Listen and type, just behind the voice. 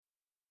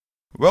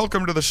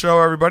Welcome to the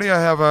show, everybody. I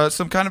have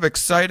some kind of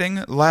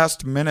exciting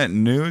last-minute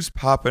news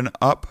popping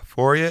up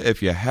for you.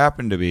 If you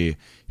happen to be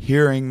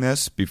hearing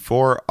this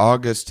before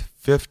August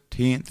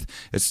 15th,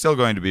 it's still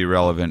going to be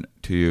relevant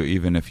to you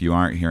even if you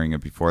aren't hearing it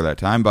before that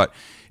time. But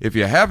if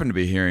you happen to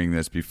be hearing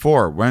this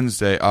before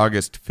Wednesday,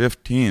 August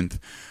 15th,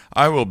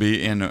 I will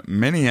be in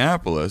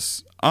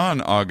Minneapolis on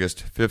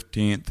August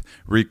 15th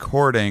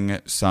recording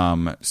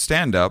some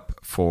stand-up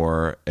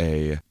for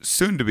a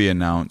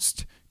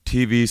soon-to-be-announced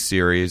TV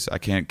series. I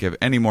can't give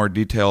any more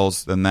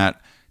details than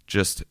that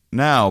just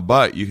now,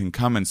 but you can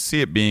come and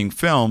see it being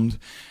filmed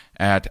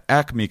at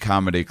Acme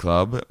Comedy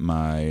Club,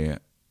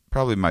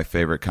 probably my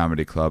favorite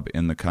comedy club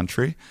in the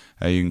country.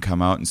 You can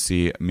come out and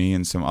see me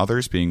and some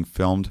others being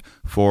filmed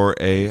for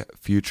a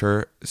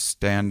future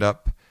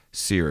stand-up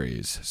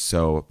series.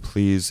 So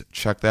please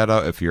check that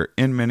out. If you're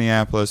in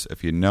Minneapolis,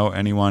 if you know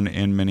anyone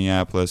in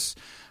Minneapolis,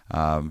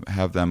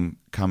 have them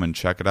come and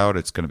check it out.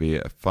 It's going to be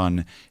a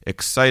fun,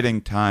 exciting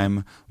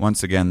time.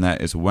 Once again,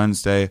 that is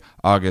Wednesday,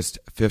 August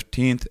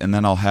 15th, and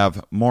then I'll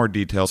have more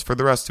details. For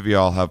the rest of you,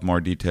 I'll have more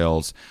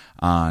details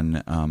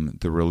on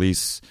the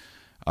release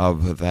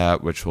of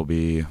that, which will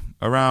be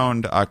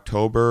around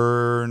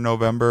October,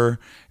 November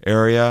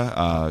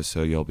area,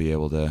 so you'll be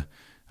able to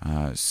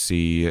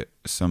see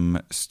some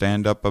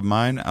stand-up of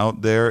mine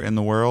out there in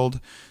the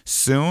world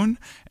soon.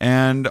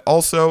 And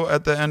also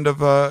at the end of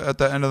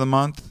the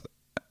month,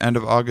 end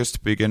of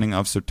August, beginning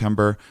of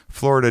September,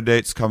 Florida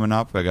dates coming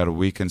up. I got a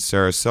week in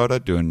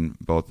Sarasota doing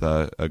both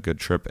a good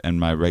trip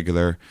and my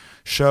regular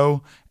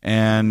show,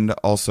 and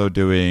also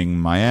doing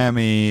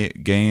Miami,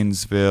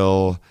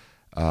 Gainesville.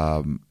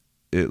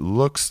 It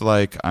looks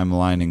like I'm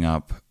lining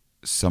up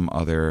some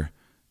other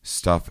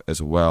stuff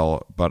as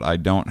well, but I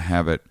don't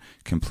have it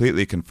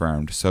completely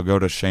confirmed. So go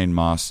to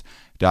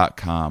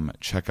ShaneMoss.com,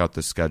 check out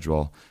the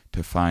schedule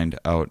to find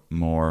out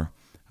more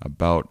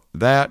about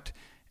that.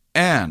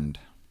 And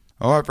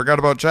I forgot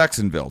about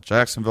Jacksonville,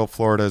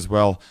 Florida as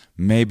well.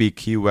 Maybe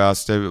Key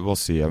West. We'll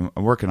see. I'm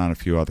working on a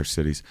few other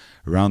cities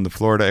around the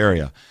Florida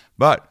area.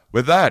 But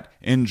with that,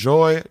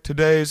 enjoy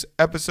today's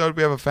episode.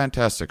 We have a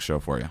fantastic show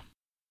for you.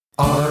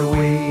 Are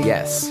we?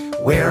 Yes.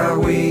 Where are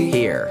we?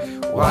 Here.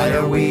 Why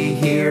are we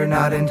here?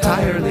 Not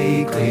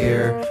entirely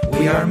clear.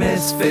 We are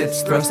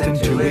misfits thrust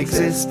into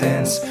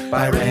existence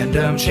by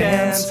random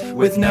chance,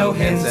 with no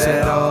hints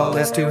at all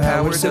as to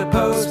how we're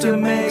supposed to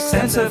make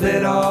sense of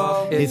it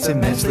all. It's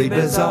immensely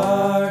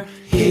bizarre.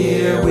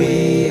 Here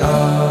we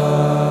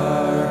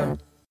are.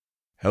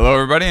 Hello,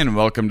 everybody, and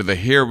welcome to the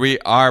Here We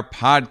Are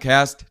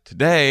podcast.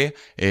 Today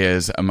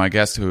is my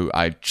guest who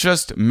I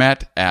just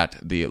met at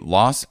the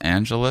Los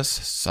Angeles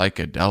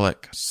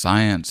Psychedelic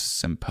Science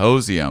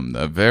Symposium,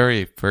 the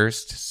very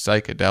first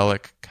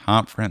psychedelic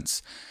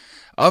conference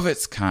of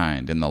its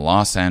kind in the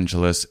Los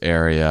Angeles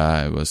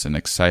area. It was an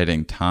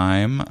exciting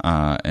time,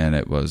 and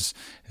it went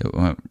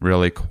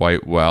really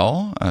quite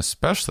well,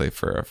 especially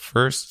for a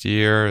first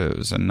year. It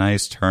was a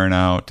nice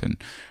turnout,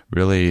 and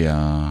really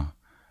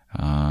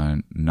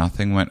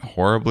nothing went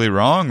horribly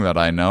wrong that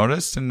I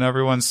noticed, and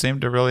everyone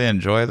seemed to really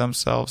enjoy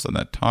themselves, and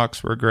the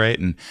talks were great.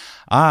 And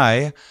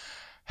I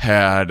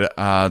had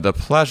the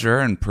pleasure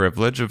and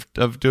privilege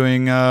of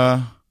doing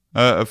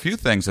a few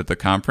things at the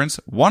conference,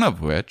 one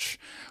of which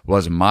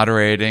was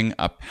moderating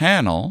a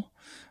panel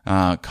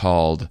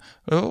called,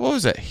 what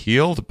was it,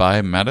 Healed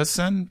by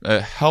Medicine?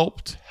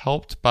 Helped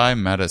by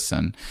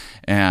Medicine.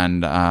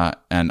 And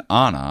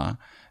Anna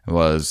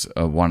was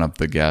one of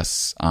the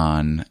guests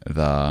on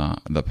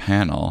the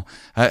panel.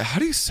 How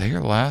do you say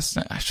your last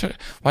name?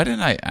 Why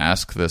didn't I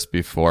ask this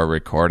before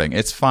recording?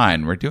 It's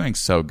fine. We're doing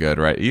so good,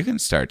 right? You can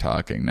start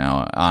talking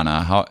now.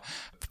 Anna,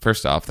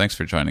 first off, thanks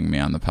for joining me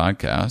on the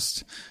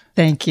podcast.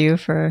 Thank you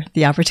for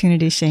the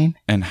opportunity, Shane.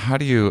 And how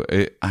do you,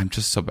 I'm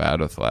just so bad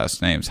with last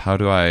names. How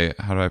do I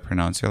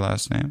pronounce your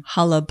last name?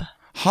 Holub.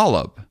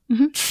 Holub.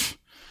 Mm-hmm.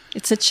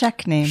 It's a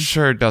Czech name.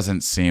 Sure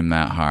doesn't seem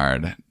that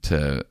hard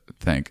to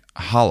think.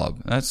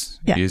 Holub. That's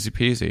easy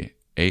peasy.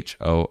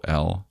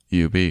 Holub.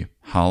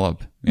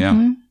 Holub. Yeah.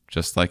 Mm-hmm.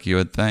 Just like you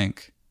would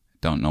think.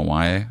 Don't know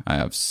why I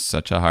have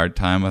such a hard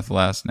time with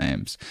last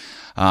names.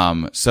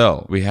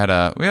 So we had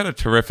a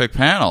terrific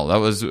panel.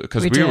 That was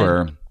because we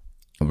were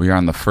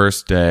on the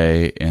first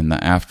day in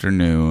the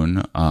afternoon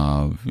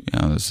of,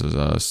 this is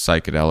a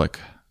psychedelic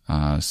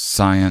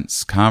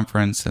science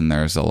conference, and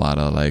there's a lot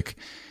of like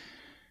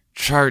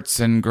charts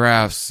and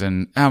graphs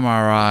and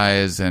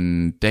MRIs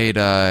and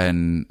data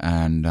and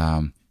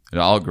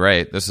all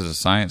great. This is a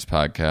science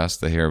podcast,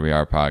 the Here We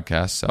Are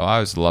podcast. So I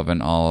was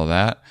loving all of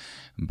that,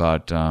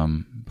 but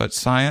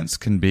science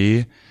can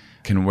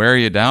wear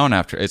you down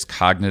after. It's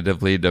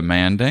cognitively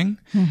demanding,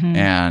 mm-hmm.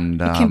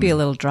 and it can be a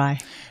little dry.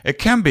 It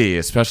can be,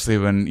 especially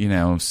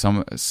when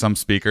some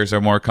speakers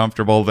are more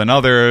comfortable than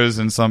others,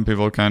 and some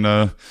people kind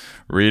of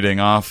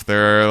reading off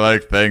their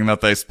like thing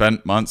that they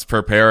spent months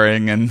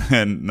preparing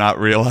and not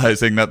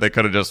realizing that they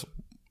could have just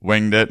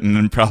winged it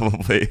and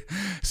probably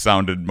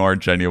sounded more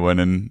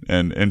genuine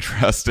and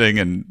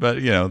interesting.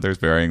 But there's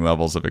varying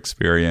levels of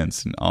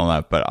experience and all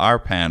that. But our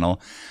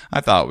panel,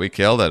 I thought we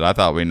killed it. I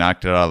thought we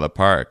knocked it out of the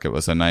park. It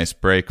was a nice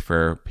break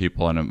for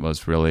people, and it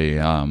was really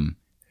a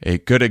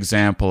good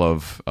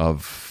example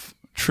of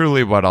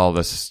truly what all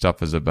this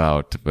stuff is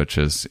about, which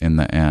is in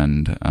the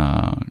end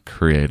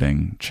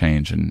creating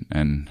change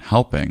and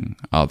helping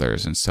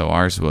others. And so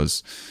ours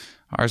was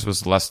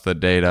less the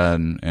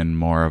data and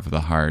more of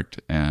the heart,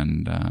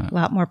 and a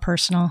lot more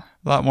personal.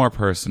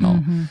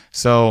 Mm-hmm.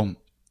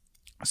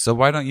 So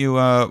why don't you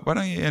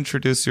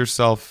introduce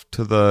yourself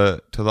to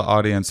the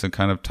audience and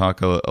kind of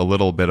talk a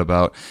little bit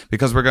about,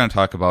 because we're going to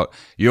talk about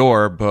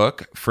your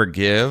book,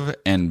 Forgive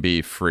and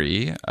Be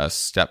Free, a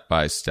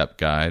step-by-step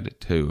guide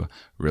to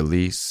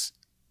release,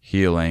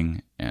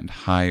 healing, and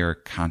higher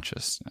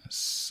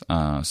consciousness.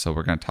 So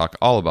we're going to talk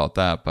all about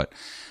that, but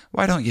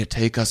why don't you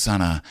take us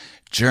on a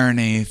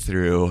journey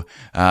through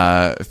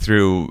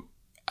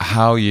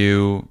how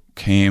you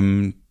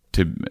came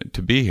to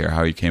be here,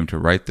 how you came to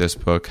write this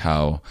book,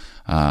 how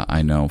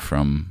I know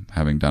from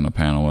having done a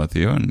panel with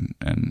you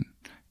and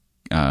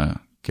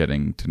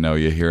getting to know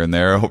you here and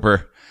there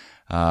over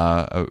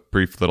a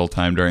brief little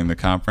time during the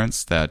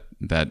conference that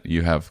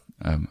you have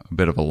a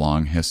bit of a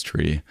long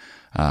history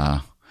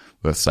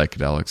with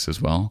psychedelics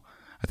as well.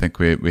 I think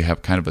we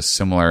have kind of a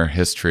similar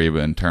history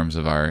in terms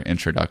of our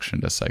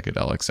introduction to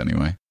psychedelics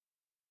anyway.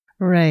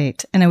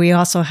 Right. And we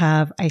also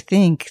have, I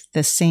think,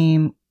 the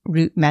same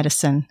root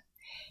medicine.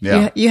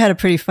 Yeah. You had a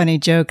pretty funny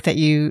joke that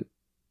you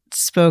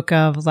spoke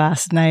of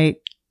last night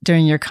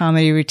during your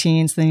comedy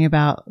routines, thinking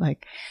about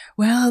like,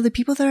 well, the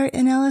people that are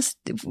in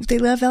LSD, they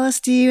love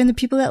LSD, and the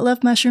people that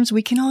love mushrooms,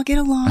 we can all get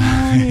along.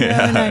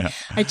 And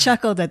I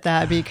chuckled at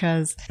that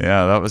because...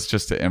 Yeah, that was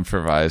just an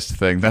improvised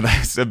thing that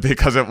I said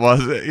because it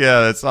was,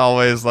 it's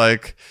always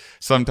like,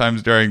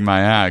 sometimes during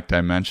my act, I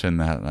mention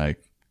that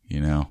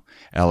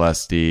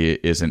LSD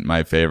isn't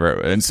my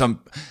favorite. And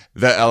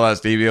the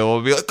LSD people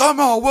will be like, come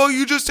on, well,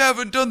 you just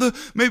haven't done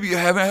maybe you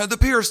haven't had the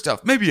pure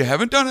stuff. Maybe you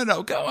haven't done it.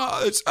 No, come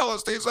on,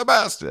 LSD's the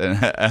best.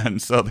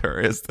 And so there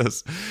is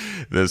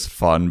this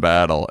fun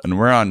battle. And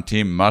we're on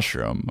Team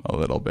Mushroom a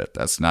little bit.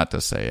 That's not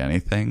to say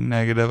anything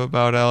negative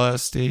about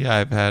LSD.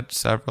 I've had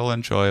several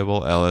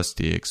enjoyable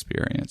LSD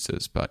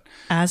experiences, but...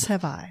 As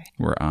have I.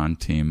 We're on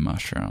Team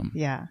Mushroom.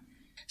 Yeah.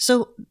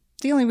 So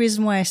the only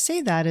reason why I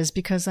say that is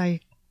because I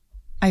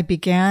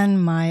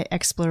began my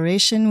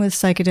exploration with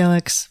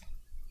psychedelics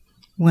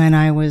when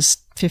I was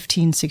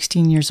 15,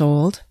 16 years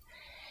old,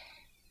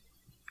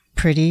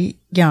 pretty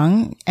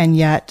young. And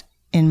yet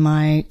in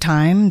my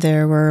time,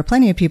 there were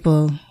plenty of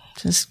people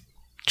just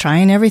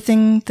trying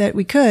everything that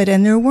we could.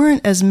 And there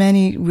weren't as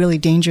many really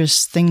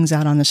dangerous things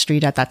out on the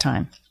street at that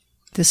time.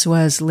 This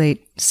was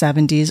late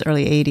 70s,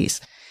 early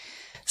 80s.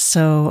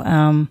 So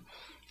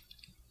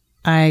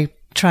I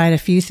tried a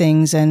few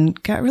things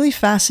and got really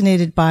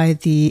fascinated by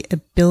the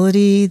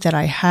ability that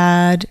I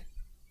had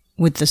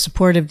with the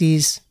support of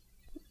these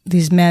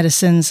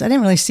medicines. I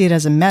didn't really see it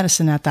as a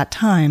medicine at that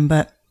time,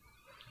 but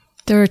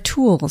there are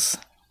tools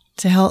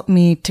to help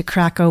me to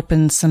crack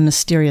open some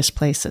mysterious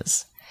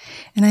places.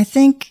 And I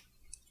think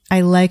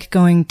I like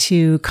going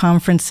to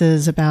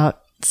conferences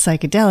about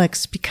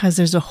psychedelics because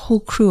there's a whole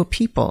crew of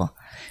people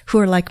who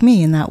are like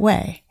me in that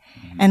way.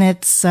 And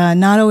it's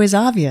not always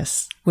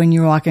obvious when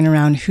you're walking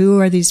around who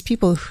are these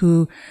people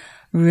who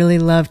really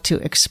love to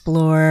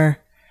explore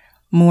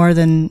more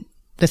than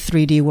the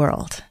 3D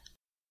world.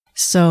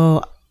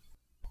 So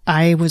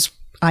I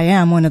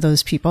am one of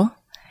those people,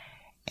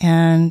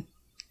 and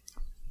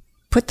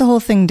put the whole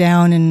thing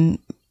down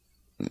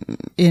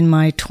in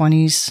my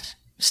 20s,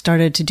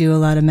 started to do a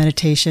lot of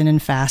meditation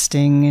and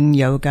fasting and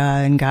yoga,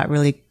 and got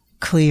really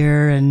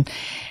clear and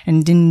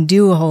didn't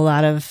do a whole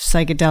lot of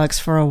psychedelics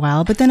for a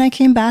while. But then I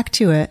came back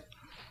to it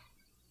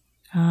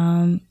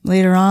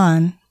later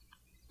on,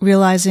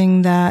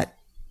 realizing that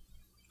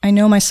I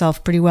know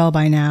myself pretty well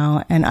by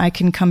now, and I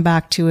can come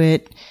back to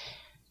it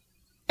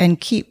and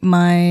keep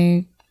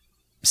my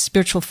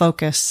spiritual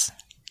focus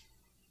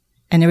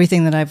and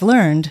everything that I've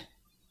learned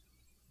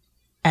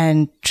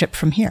and trip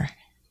from here.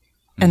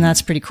 And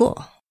that's pretty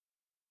cool.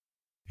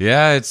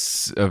 Yeah,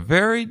 it's a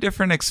very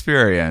different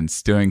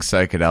experience doing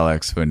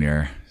psychedelics when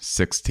you're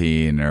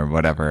 16 or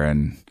whatever.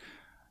 And,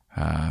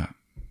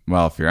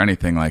 well, if you're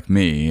anything like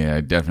me,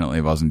 I definitely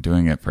wasn't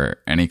doing it for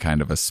any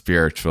kind of a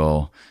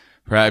spiritual.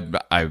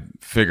 I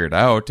figured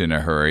out in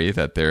a hurry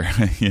that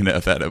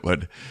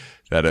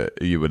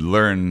you would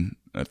learn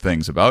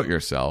things about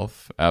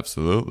yourself,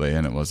 absolutely,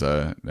 and it was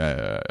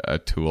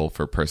a tool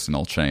for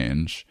personal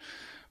change,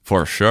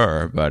 for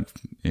sure. But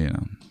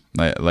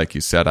like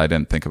you said, I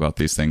didn't think about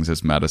these things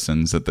as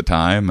medicines at the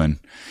time,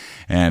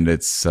 and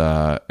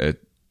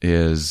it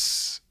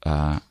is.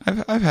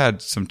 I've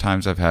had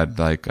sometimes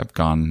I've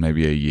gone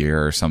maybe a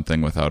year or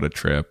something without a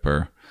trip,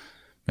 or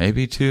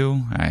maybe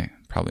two.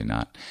 Probably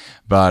not,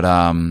 but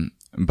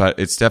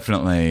it's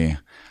definitely.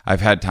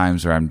 I've had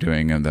times where I'm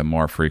doing them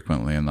more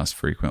frequently and less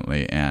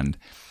frequently, and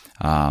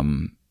I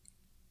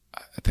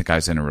think I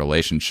was in a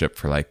relationship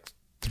for like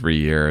 3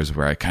 years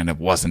where I kind of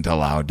wasn't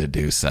allowed to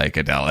do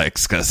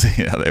psychedelics because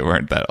they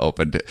weren't that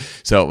open to.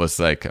 So it was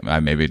like I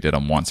maybe did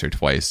them once or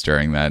twice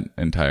during that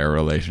entire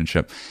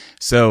relationship.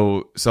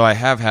 So I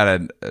have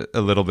had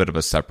a little bit of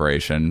a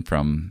separation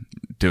from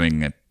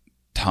doing a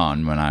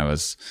ton when I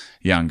was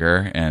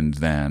younger, and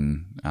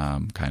then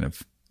kind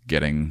of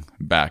getting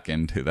back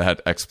into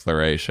that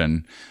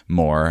exploration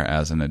more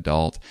as an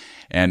adult.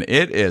 And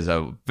it is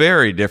a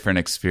very different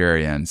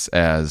experience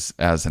as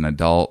an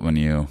adult when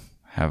you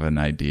have an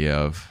idea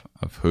of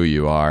who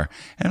you are,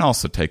 and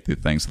also take the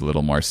things a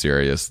little more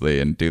seriously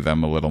and do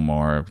them a little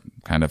more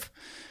kind of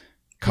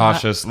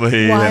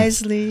cautiously,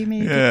 wisely,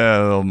 maybe.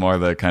 Yeah, a little more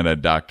the kind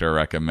of doctor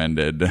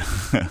recommended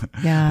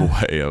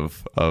way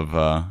of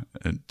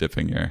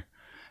dipping your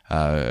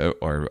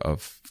or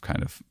of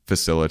kind of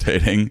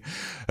facilitating.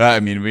 I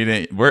mean, we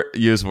didn't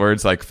use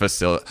words like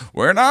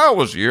When I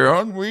was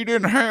young, we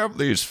didn't have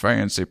these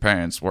fancy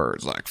pants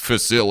words like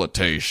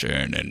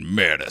facilitation and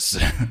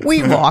medicine.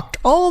 We walked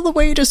all the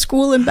way to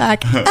school and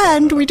back,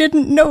 and we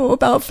didn't know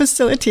about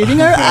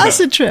facilitating our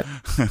acid trip.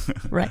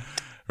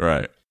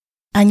 Right.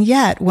 And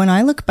yet, when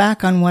I look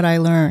back on what I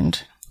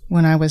learned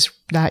when I was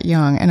that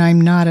young, and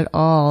I'm not at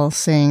all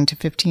saying to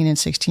 15 and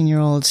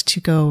 16-year-olds to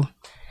go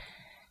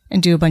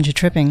and do a bunch of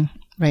tripping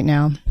right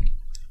now.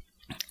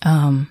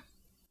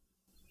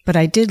 But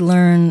I did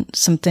learn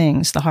some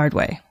things the hard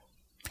way.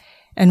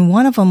 And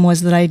one of them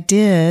was that I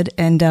did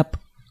end up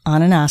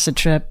on an acid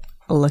trip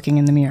looking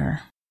in the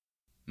mirror.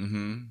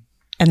 Mm-hmm.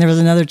 And there was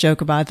another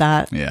joke about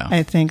that,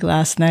 I think,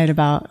 last night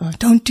about,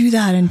 don't do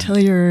that until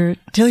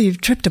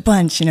you've tripped a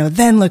bunch,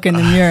 then look in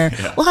the mirror.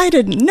 Well, I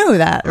didn't know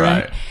that,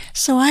 right?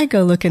 So I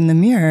go look in the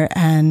mirror,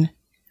 and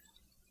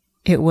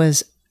it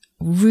was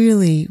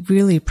really,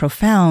 really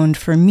profound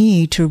for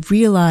me to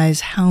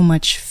realize how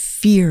much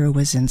fear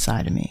was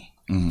inside of me.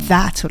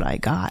 That's what I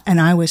got.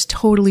 And I was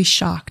totally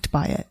shocked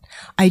by it.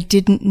 I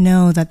didn't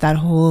know that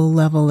whole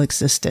level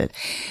existed.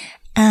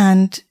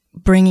 And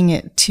bringing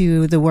it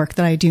to the work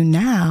that I do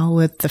now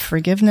with the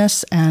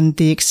forgiveness and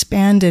the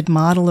expanded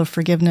model of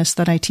forgiveness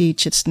that I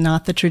teach, it's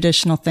not the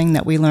traditional thing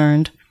that we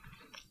learned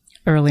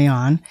early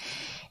on.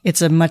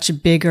 It's a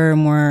much bigger,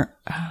 more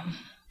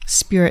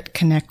spirit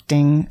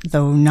connecting,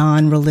 though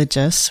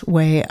non-religious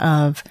way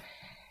of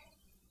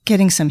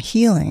getting some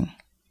healing.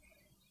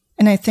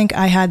 And I think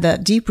I had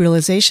that deep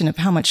realization of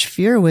how much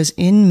fear was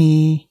in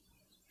me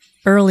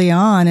early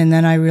on. And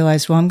then I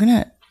realized, well, I'm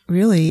going to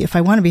really, if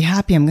I want to be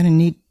happy, I'm going to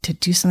need to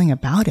do something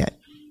about it.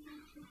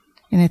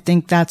 And I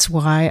think that's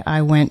why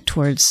I went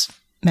towards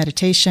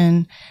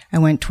meditation. I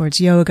went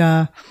towards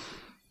yoga.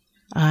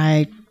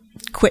 I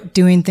quit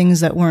doing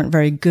things that weren't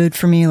very good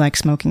for me, like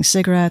smoking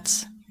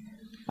cigarettes.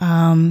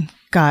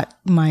 Got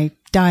my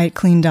diet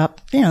cleaned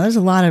up. There's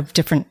a lot of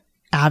different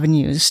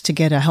avenues to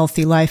get a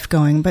healthy life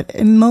going, but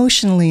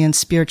emotionally and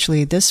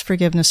spiritually, this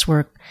forgiveness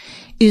work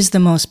is the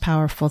most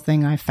powerful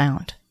thing I've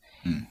found.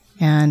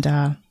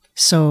 And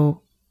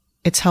so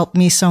it's helped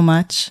me so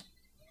much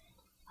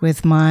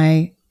with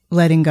my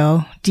letting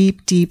go,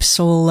 deep, deep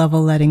soul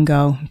level letting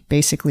go,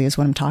 basically is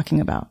what I'm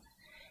talking about.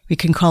 We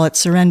can call it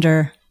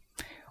surrender.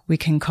 We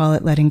can call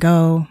it letting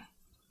go.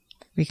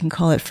 We can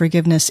call it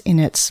forgiveness in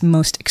its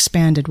most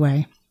expanded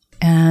way.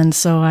 And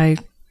so I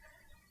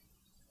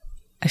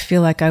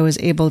feel like I was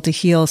able to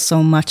heal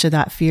so much of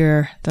that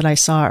fear that I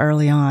saw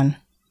early on.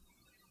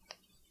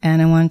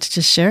 And I wanted to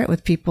just share it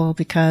with people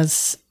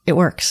because it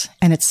works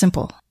and it's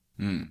simple.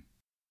 And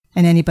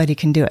anybody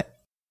can do it.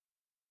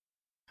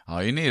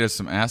 All you need is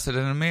some acid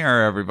in a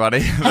mirror, everybody.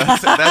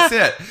 That's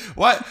it.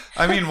 What?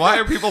 I mean, why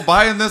are people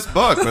buying this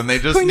book when they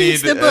just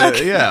need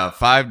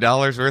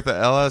 $5 worth of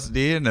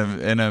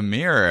LSD in a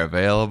mirror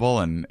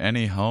available in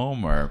any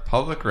home or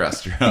public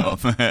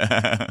restroom?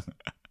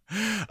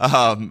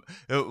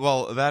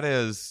 Well, that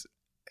is,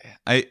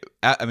 I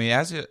mean,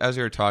 as you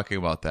were talking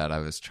about that, I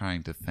was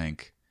trying to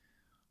think,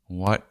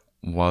 what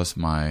was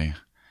my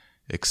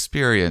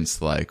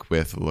experience like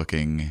with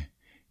looking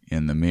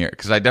in the mirror?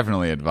 Because I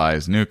definitely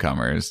advise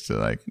newcomers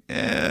to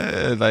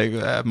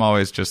I'm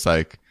always just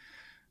like,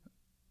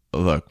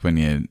 look,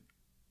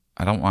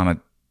 I don't want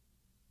to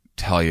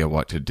tell you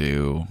what to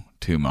do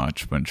too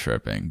much when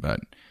tripping,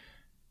 but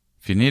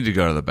if you need to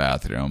go to the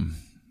bathroom,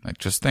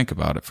 just think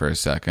about it for a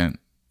second.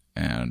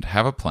 And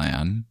have a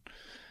plan,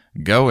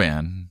 go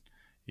in,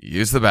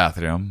 use the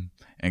bathroom,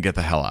 and get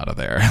the hell out of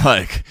there,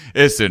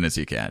 as soon as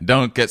you can.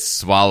 Don't get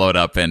swallowed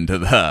up into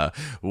the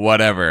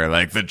whatever,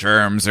 the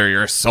germs or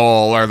your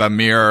soul or the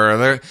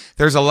mirror.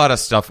 There's a lot of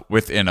stuff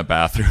within a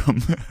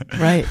bathroom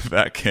right,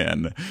 that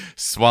can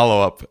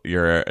swallow up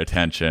your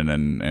attention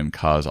and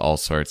cause all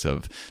sorts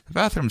of... The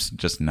bathroom's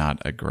just not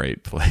a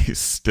great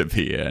place to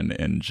be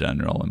in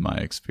general, in my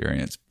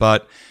experience.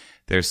 But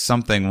there's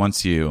something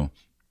once you...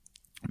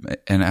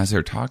 And as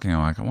they're talking,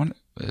 I'm like, I wonder,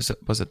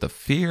 was it the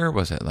fear?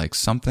 Was it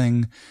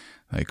something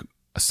like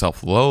a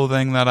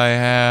self-loathing that I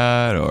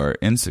had, or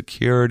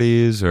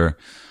insecurities, or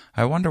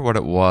I wonder what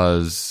it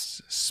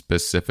was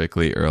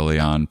specifically early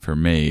on for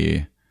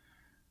me.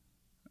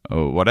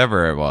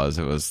 Whatever it was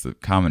the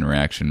common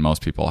reaction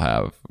most people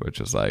have,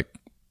 which is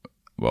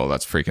whoa,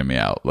 that's freaking me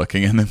out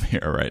looking in the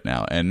mirror right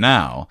now. And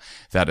now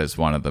that is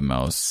one of the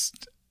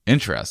most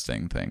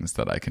interesting things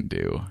that I can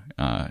do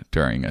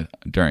during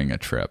a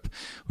trip,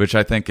 which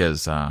I think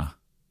is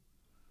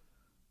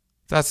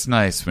that's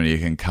nice when you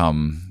can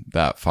come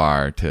that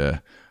far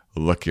to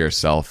look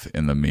yourself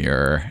in the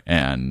mirror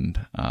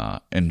and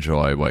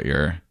enjoy what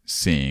you're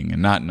seeing,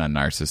 and not in a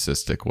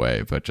narcissistic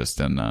way, but just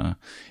in a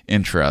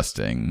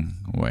interesting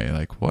way.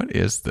 Like, what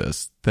is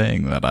this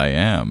thing that I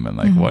am? And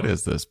like, what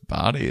is this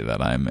body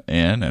that I'm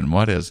in?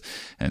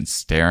 And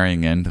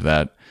staring into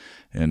that,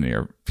 in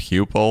your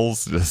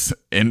pupils, just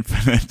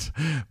infinite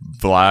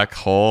black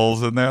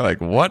holes in there. Like,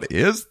 what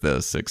is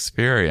this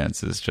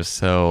experience? It's just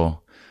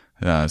so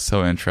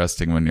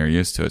interesting when you're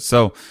used to it.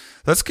 So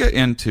let's get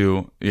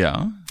into,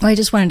 Well, I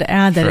just wanted to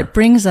add that it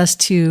brings us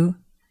to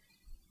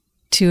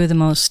two of the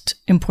most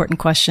important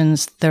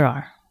questions there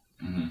are.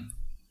 Mm-hmm.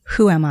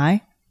 Who am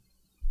I?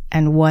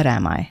 And what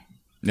am I?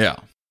 Yeah.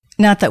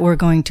 Not that we're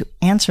going to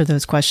answer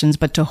those questions,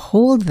 but to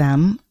hold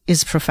them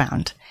is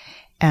profound.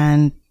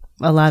 And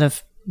a lot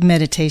of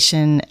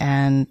meditation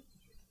and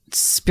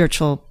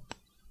spiritual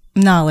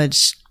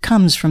knowledge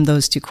comes from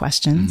those two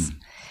questions. Mm.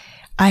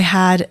 I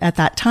had, at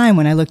that time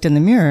when I looked in the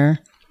mirror,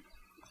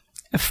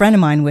 a friend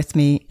of mine with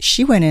me,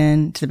 she went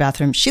into the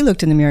bathroom, she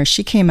looked in the mirror,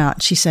 she came out,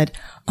 and she said,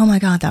 "Oh my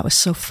God, that was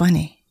so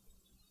funny.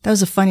 That was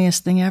the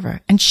funniest thing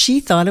ever." And she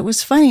thought it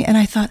was funny. And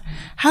I thought,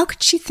 how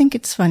could she think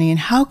it's funny? And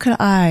how could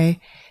I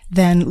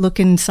then look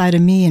inside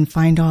of me and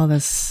find all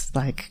this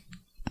like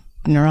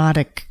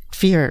neurotic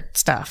fear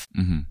stuff?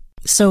 Mm-hmm.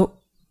 So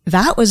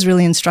that was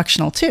really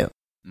instructional too,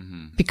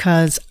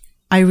 because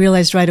I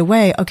realized right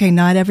away, okay,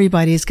 not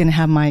everybody is going to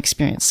have my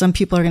experience. Some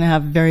people are going to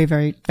have very,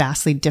 very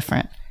vastly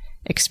different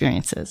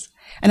experiences.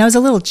 And I was a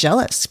little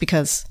jealous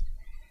because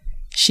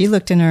she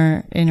looked in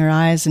her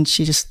eyes and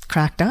she just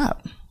cracked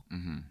up.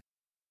 Mm-hmm.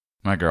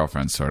 My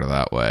girlfriend's sort of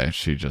that way.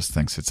 She just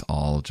thinks it's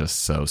all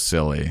just so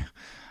silly.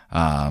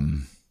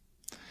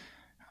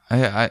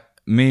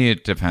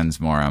 It depends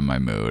more on my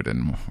mood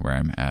and where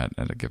I'm at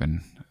a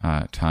given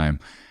time.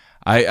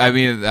 I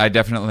mean, I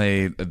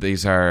definitely,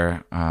 these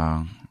are,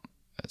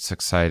 it's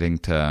exciting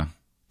to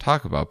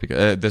talk about,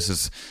 because this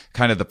is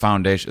kind of the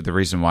foundation. The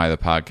reason why the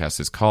podcast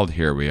is called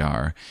Here We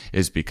Are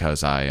is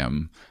because I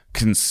am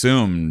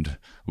consumed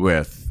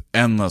with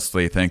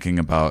endlessly thinking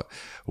about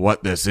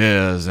what this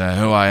is and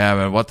who I am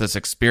and what this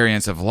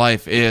experience of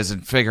life is,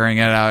 and figuring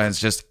it out. And it's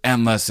just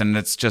endless, and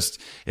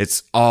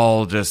it's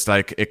all just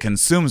like, it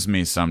consumes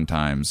me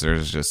sometimes.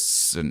 There's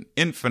just an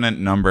infinite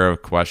number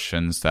of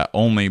questions that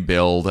only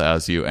build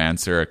as you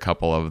answer a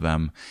couple of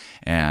them.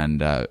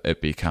 And it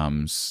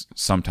becomes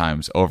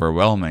sometimes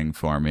overwhelming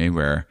for me,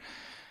 where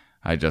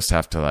I just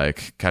have to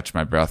like catch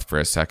my breath for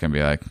a second and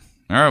be like,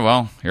 all right,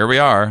 well, here we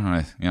are. And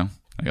I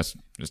guess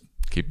just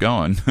keep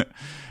going.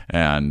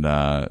 And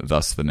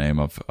thus the name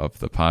of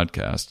the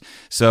podcast.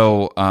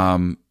 So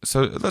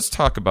let's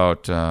talk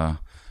about, I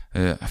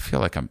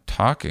feel like I'm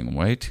talking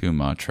way too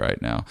much right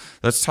now.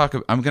 Let's talk.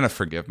 I'm going to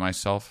forgive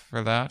myself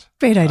for that.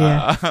 Great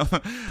idea.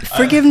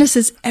 Forgiveness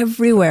is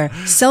everywhere.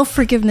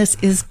 Self-forgiveness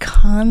is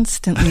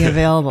constantly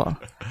available.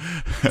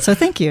 So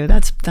thank you.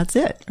 That's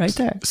it right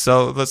there.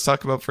 So let's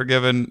talk about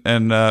forgive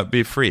and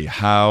be free.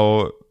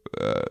 How,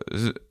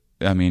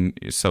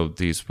 so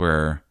these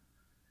were,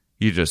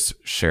 you just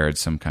shared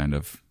some kind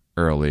of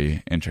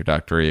early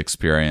introductory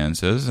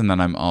experiences, and then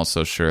I'm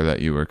also sure that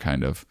you were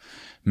kind of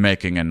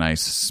making a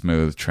nice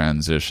smooth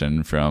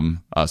transition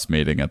from us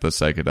meeting at the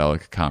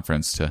psychedelic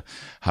conference to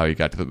how you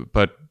got to the,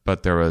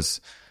 but there was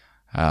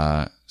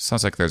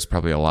sounds like there's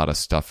probably a lot of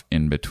stuff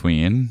in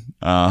between,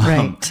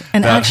 right?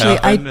 And actually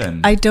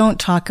I don't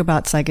talk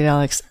about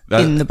psychedelics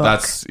in the book.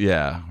 That's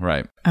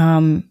right.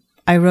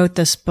 I wrote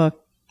this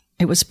book,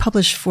 it was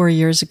published 4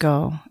 years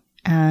ago,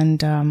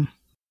 and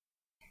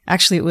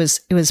actually it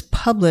was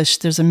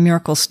published, there's a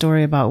miracle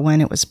story about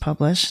when it was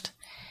published.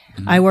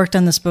 Mm-hmm. I worked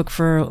on this book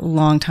for a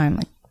long time,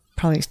 like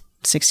probably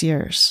 6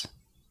 years,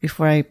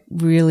 before I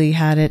really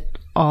had it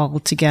all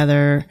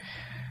together.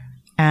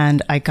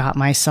 And I got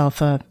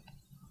myself a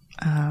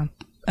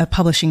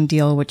publishing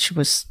deal, which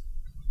was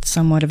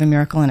somewhat of a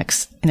miracle in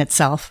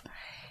itself.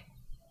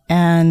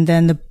 And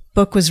then the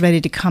book was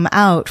ready to come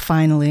out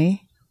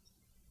finally.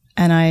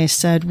 And I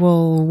said,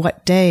 well,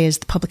 what day is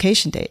the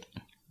publication date?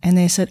 And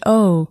they said,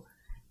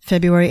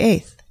 February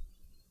 8th.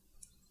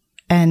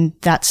 And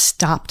that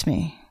stopped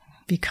me,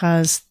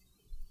 because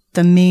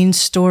the main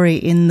story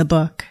in the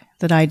book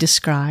that I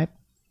describe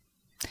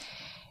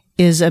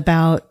is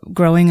about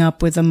growing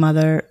up with a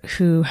mother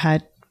who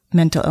had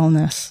mental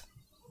illness,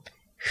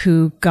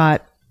 who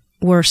got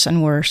worse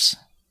and worse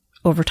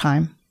over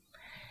time,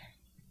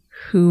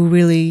 who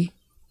really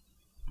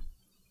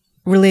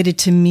related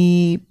to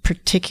me,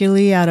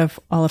 particularly out of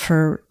all of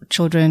her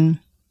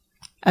children,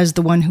 as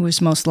the one who was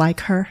most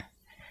like her.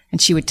 And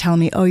she would tell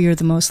me, you're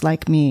the most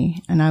like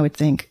me. And I would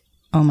think,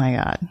 oh my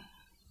God,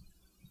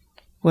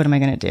 what am I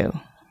going to do?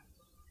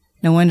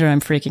 No wonder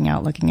I'm freaking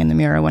out looking in the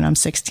mirror when I'm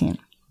 16.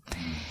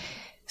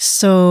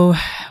 So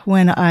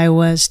when I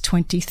was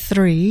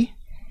 23,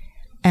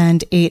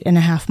 and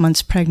 8.5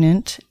 months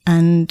pregnant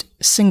and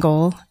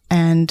single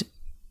and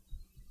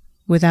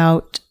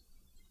without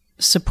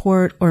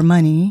support or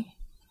money,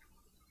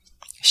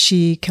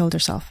 she killed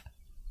herself.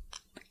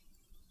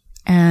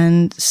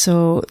 And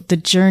so the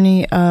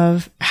journey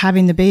of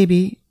having the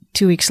baby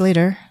 2 weeks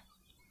later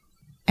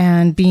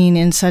and being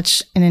in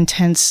such an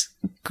intense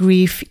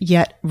grief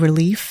yet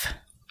relief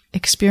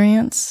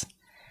experience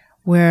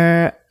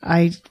where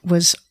I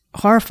was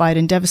horrified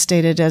and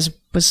devastated, as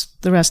was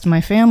the rest of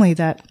my family,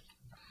 that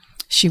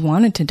she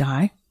wanted to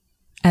die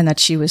and that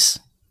she was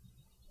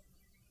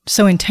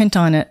so intent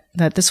on it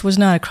that this was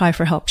not a cry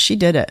for help. She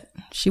did it.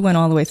 She went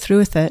all the way through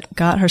with it,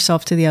 got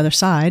herself to the other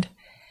side.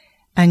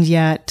 And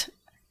yet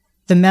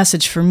the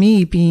message for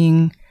me,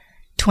 being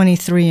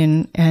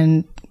 23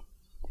 and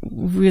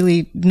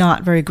really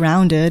not very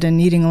grounded and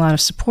needing a lot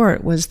of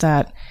support, was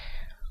that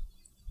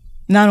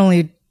not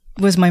only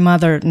was my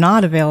mother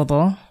not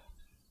available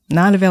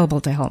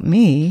to help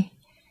me,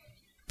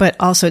 but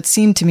also it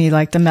seemed to me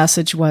like the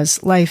message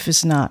was, life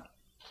is not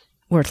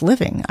worth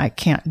living. I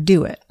can't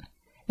do it.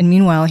 And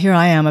meanwhile, here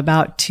I am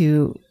about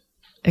to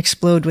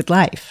explode with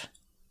life,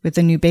 with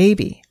a new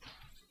baby.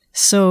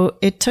 So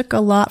it took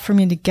a lot for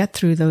me to get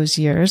through those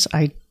years.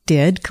 I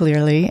did,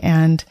 clearly.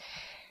 And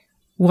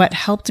what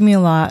helped me a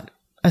lot,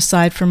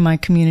 aside from my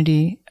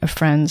community of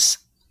friends,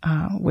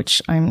 which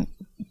I'm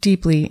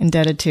deeply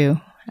indebted to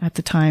at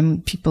the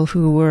time, people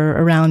who were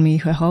around me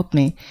who helped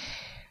me,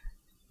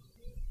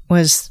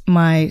 was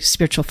my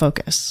spiritual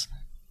focus,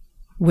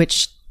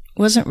 which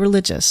wasn't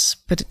religious,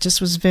 but it just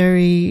was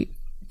very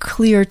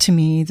clear to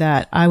me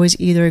that I was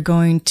either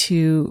going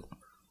to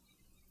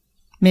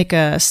make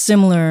a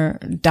similar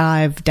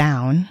dive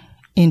down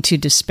into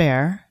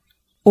despair,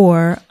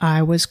 or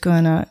I was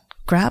going to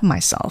grab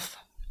myself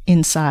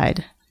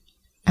inside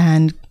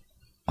and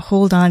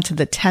hold on to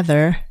the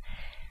tether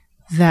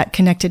that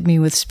connected me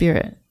with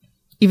spirit.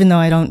 Even though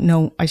I don't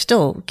know, I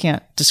still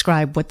can't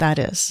describe what that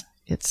is.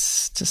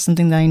 It's just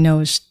something that I know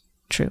is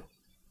true.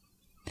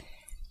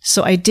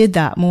 So I did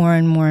that more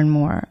and more and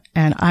more.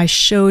 And I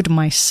showed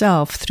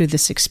myself through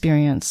this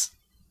experience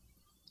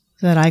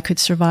that I could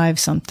survive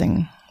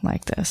something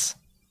like this.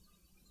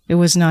 It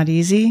was not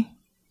easy.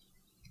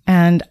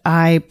 And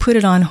I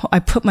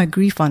put my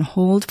grief on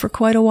hold for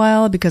quite a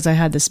while because I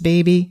had this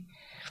baby.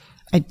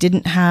 I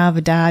didn't have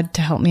a dad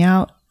to help me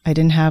out. I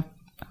didn't have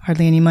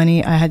hardly any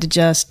money. I had to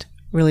just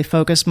really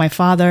focus. My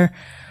father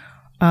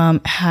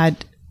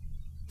had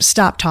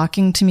stopped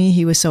talking to me.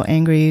 He was so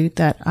angry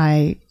that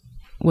I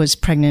was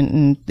pregnant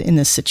and in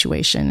this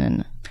situation.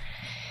 And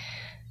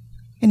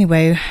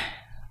anyway,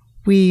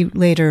 we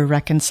later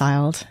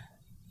reconciled.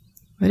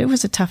 But it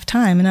was a tough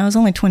time, and I was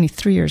only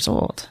 23 years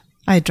old.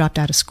 I had dropped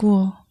out of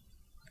school.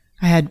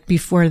 I had,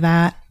 before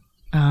that,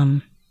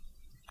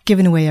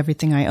 given away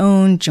everything I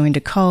owned, joined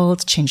a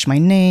cult, changed my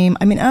name.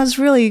 I mean, I was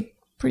really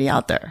pretty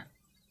out there.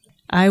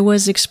 I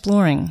was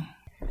exploring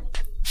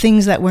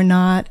things that were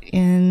not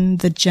in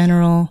the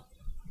general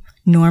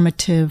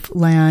normative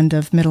land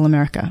of Middle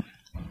America.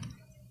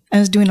 I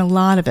was doing a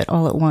lot of it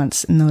all at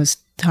once in those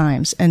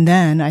times. And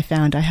then I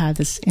found I had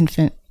this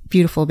infant,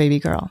 beautiful baby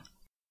girl,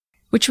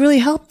 which really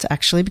helped,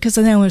 actually, because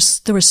then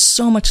there was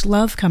so much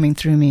love coming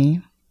through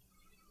me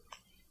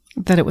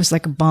that it was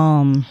like a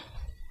balm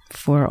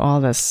for all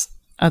this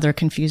other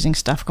confusing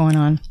stuff going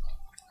on.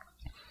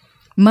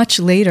 Much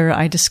later,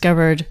 I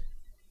discovered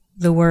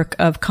the work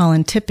of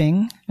Colin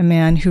Tipping, a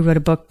man who wrote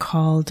a book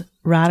called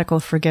Radical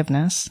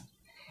Forgiveness.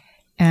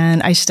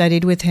 And I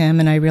studied with him,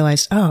 and I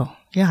realized, oh,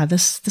 yeah,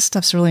 this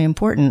stuff's really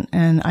important,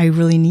 and I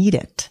really need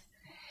it.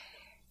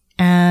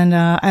 And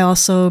I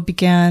also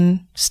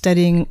began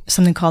studying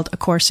something called A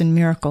Course in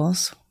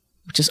Miracles,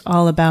 which is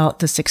all about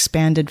this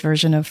expanded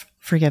version of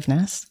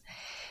forgiveness.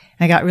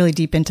 I got really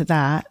deep into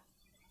that.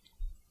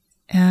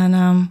 And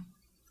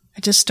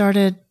I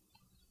started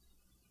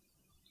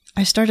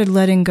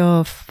letting go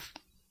of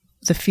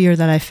the fear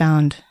that I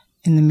found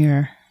in the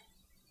mirror.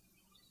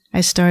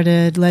 I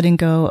started letting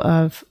go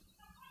of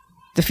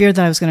the fear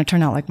that I was going to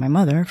turn out like my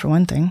mother, for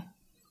one thing,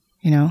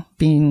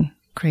 being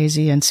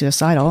crazy and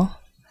suicidal.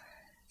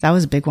 That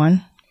was a big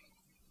one.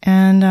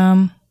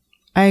 And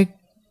I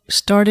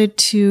started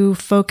to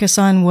focus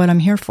on what I'm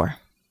here for.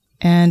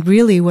 And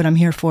really what I'm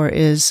here for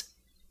is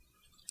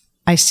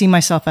I see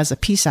myself as a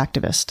peace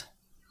activist.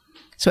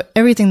 So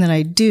everything that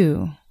I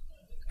do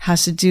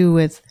has to do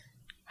with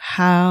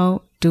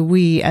how do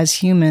we as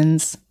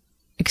humans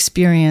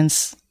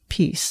experience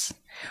peace,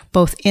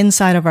 both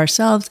inside of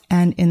ourselves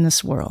and in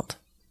this world.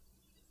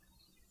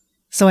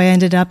 So I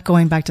ended up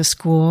going back to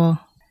school.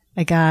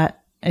 I got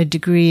a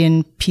degree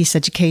in peace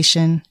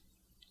education,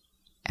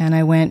 and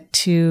I went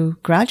to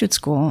graduate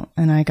school,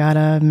 and I got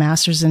a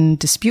master's in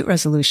dispute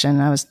resolution.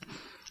 I was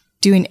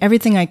doing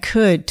everything I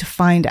could to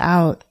find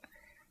out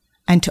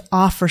and to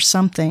offer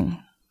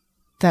something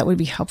that would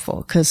be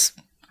helpful, because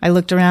I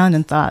looked around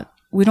and thought,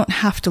 we don't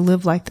have to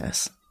live like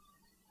this.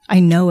 I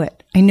know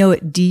it. I know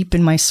it deep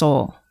in my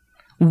soul.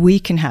 We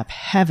can have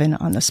heaven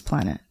on this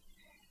planet,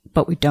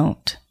 but we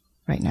don't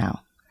right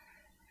now.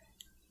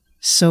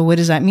 So what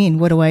does that mean?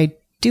 What do I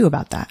do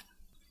about that?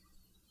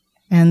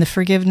 And the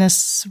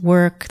forgiveness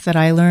work that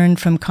I learned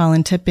from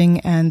Colin Tipping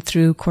and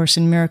through Course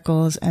in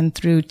Miracles and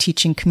through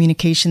teaching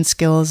communication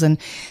skills and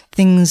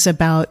things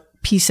about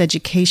peace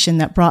education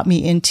that brought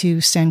me into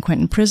San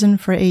Quentin Prison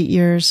for 8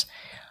 years.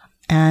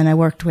 And I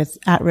worked with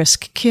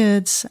at-risk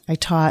kids. I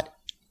taught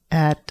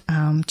at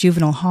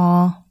juvenile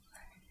hall,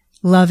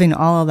 loving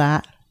all of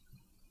that.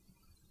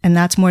 And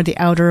that's more the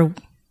outer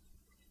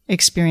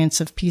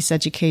experience of peace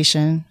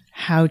education,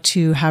 how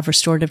to have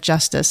restorative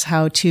justice,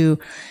 how to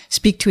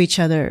speak to each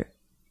other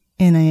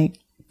in a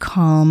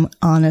calm,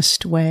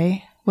 honest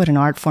way. What an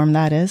art form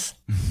that is.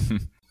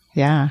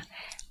 Yeah.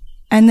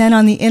 And then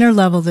on the inner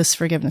level, this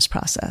forgiveness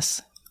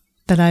process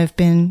that I've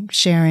been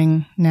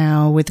sharing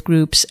now with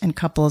groups and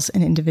couples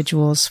and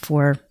individuals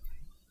for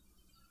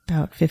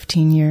about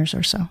 15 years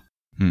or so.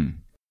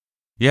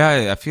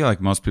 Yeah, I feel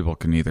like most people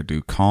can either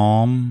do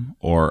calm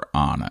or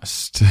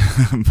honest,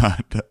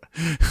 but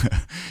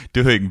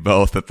doing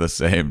both at the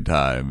same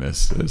time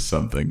is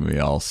something we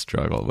all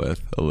struggle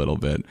with a little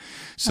bit.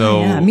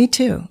 So yeah, me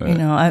too.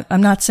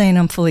 I'm not saying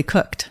I'm fully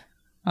cooked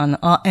on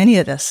any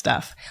of this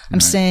stuff. I'm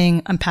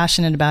saying I'm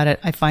passionate about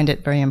it. I find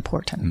it very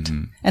important,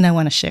 and I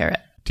want to share it.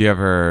 Do you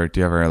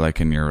ever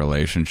like in your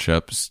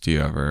relationships? Do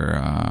you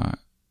ever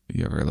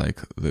like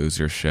lose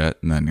your shit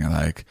and then you're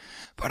like,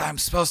 but I'm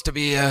supposed to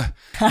be I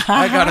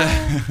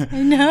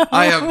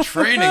have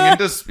training in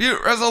dispute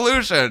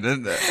resolution.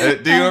 And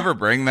do you ever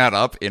bring that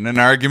up in an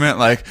argument?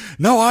 Like,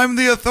 no, I'm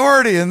the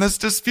authority in this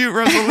dispute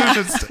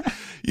resolution.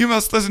 You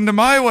must listen to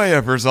my way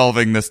of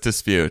resolving this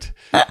dispute.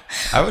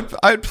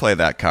 I'd play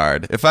that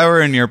card. If I were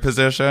in your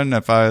position,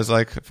 if I was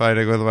like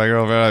fighting with my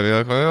girlfriend, I'd be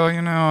like, well,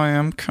 I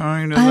am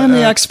kind of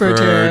the expert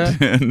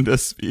in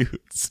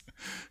disputes.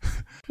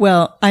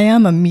 Well, I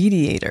am a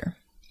mediator,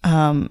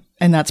 and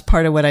that's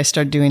part of what I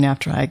started doing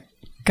after I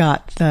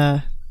got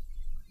the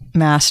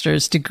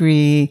master's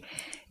degree,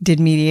 did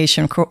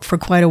mediation for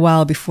quite a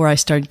while before I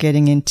started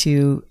getting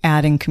into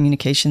adding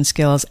communication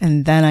skills,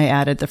 and then I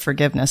added the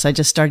forgiveness. I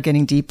just started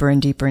getting deeper and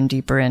deeper and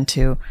deeper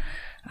into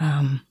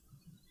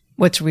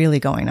what's really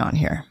going on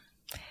here.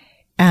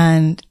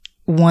 And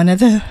one of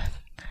the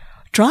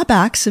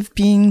drawbacks of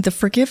being the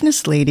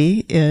forgiveness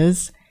lady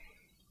is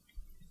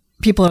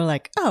people are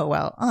like, oh,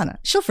 well, Anna,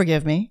 she'll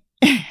forgive me.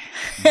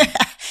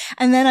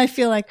 And then I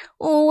feel like,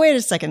 oh, wait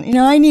a second.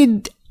 I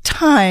need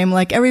time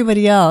like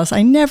everybody else.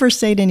 I never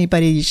say to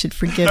anybody you should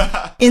forgive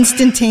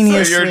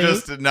instantaneously.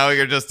 So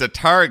you're just a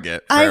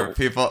target for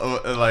people.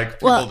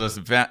 People just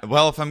vent.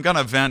 Well, if I'm going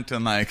to vent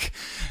and like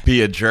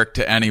be a jerk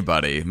to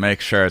anybody,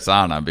 make sure it's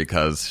Anna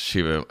because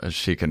she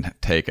can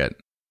take it.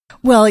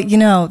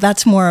 Well,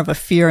 that's more of a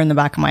fear in the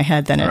back of my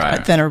head than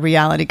a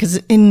reality. Because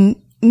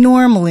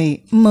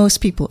normally, most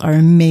people are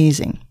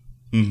amazing.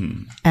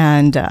 Mm-hmm.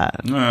 And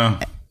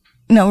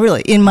no,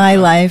 really, in my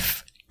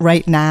life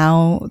right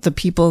now, the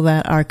people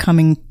that are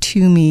coming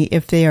to me,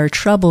 if they are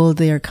troubled,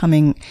 they are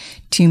coming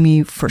to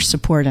me for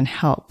support and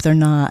help. They're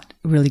not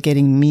really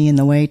getting me in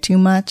the way too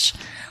much.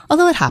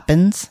 Although it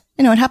happens.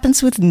 It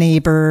happens with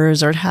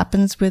neighbors or it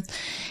happens with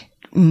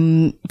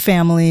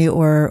family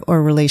or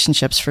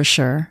relationships for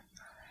sure.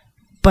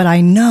 But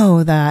I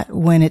know that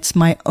when it's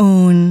my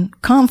own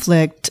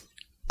conflict,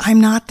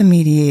 I'm not the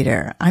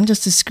mediator. I'm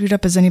just as screwed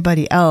up as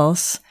anybody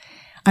else.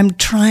 I'm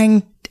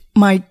trying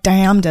my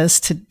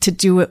damnedest to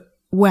do it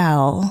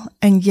well,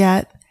 and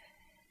yet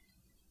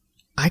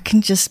I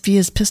can just be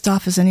as pissed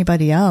off as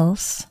anybody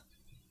else.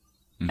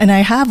 And I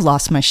have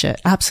lost my shit,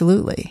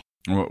 absolutely.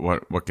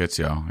 What gets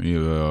you? Are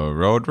you a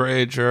road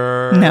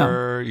rager?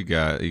 No. You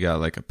got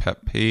like a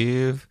pet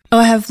peeve? Oh,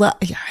 I have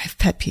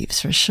pet peeves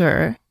for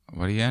sure.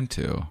 What are you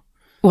into?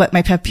 What,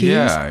 my pet peeves?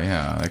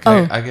 Yeah. Like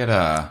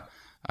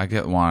I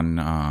get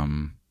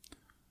one.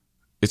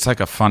 It's like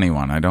a funny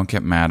one. I don't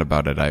get mad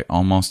about it. I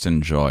almost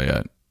enjoy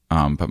it.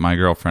 But my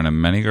girlfriend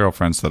and many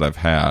girlfriends that I've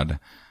had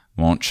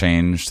won't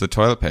change the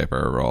toilet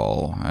paper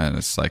roll. And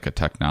it's like a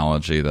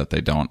technology that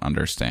they don't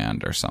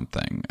understand or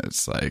something.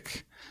 It's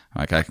like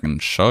I can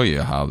show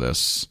you how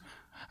this,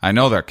 I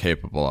know they're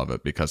capable of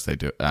it because they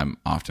do. I'm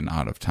often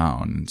out of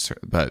town,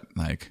 but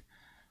like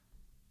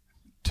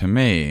to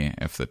me,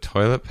 if the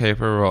toilet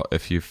paper roll,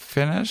 if you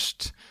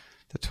finished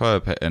the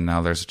toilet paper and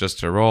now there's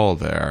just a roll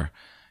there,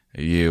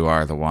 you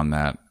are the one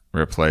that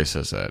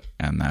replaces it.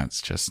 And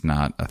that's just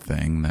not a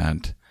thing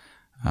that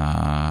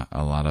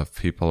a lot of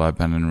people I've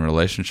been in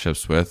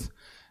relationships with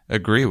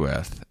agree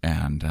with.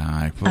 And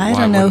I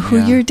don't know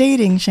who you're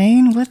dating,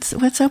 Shane.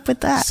 What's up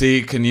with that?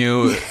 See, can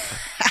you?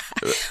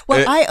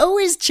 Well, I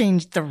always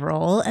change the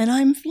role, and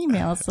I'm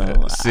female,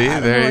 so see,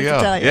 there you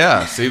go.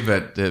 Yeah, see,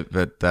 but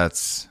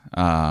that's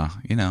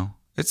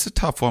it's a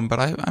tough one, but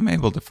I'm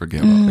able to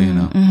forgive.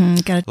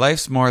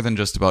 Life's more than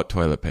just about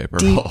toilet paper.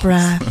 Deep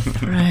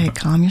breath, right?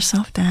 Calm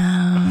yourself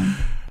down.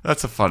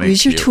 That's a funny.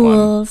 Use your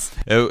tools.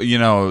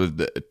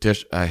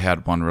 I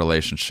had one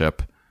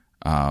relationship.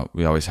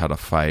 We always had a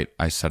fight.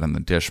 I said in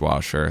the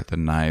dishwasher, the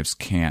knives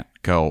can't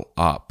go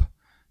up.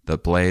 The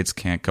blades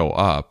can't go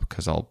up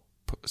because I'll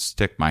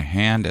stick my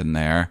hand in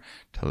there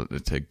to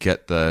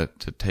take the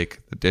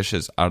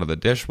dishes out of the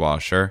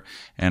dishwasher,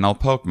 and I'll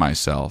poke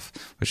myself,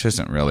 which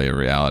isn't really a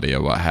reality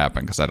of what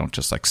happened because I don't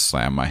just like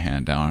slam my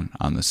hand down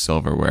on the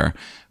silverware.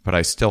 But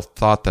I still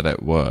thought that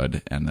it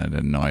would, and it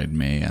annoyed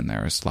me. And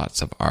there was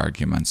lots of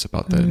arguments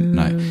about the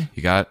night.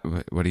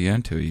 What are you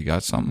into? You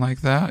got something like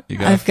that? You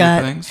got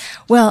things?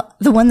 Well,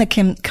 the one that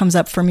comes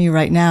up for me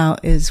right now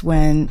is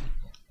when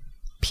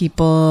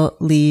people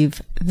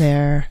leave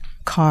their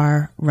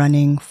car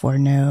running for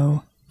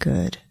no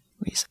good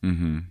reason.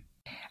 Mm-hmm.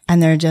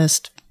 And they're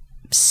just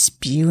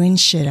spewing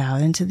shit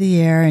out into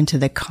the air, into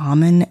the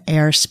common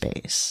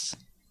airspace.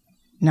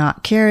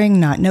 Not caring,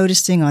 not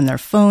noticing, on their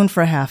phone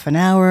for half an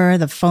hour.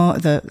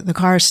 The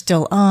car is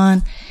still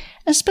on,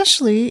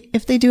 especially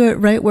if they do it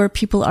right where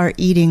people are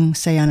eating,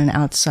 say on an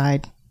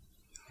outside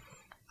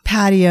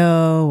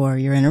patio, or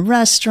you're in a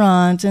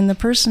restaurant and the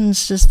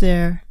person's just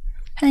there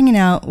hanging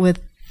out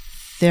with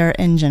their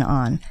engine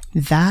on.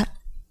 That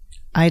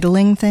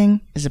idling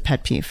thing is a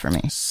pet peeve for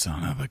me.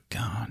 Son of a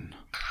gun.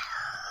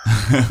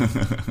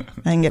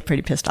 I can get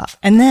pretty pissed off.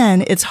 And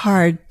then it's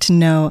hard to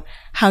know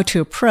how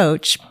to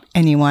approach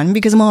anyone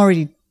because I'm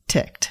already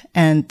ticked,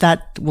 and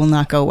that will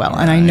not go well.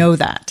 Right. And I know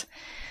that.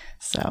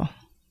 So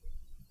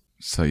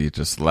you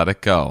just let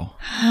it go.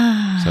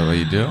 Is that what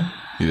you do?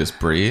 You just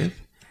breathe?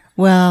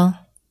 Well,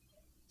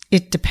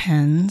 it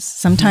depends.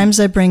 Sometimes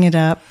I bring it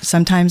up.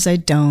 Sometimes I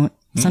don't.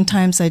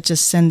 Sometimes I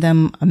just send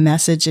them a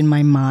message in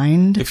my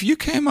mind. If you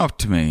came up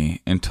to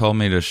me and told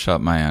me to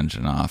shut my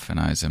engine off and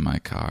I was in my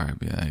car, I'd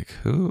be like,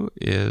 who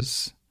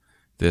is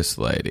this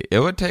lady? It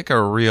would take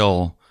a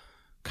real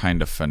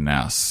kind of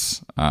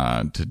finesse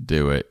to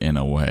do it in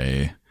a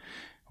way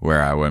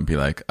where I wouldn't be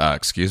like,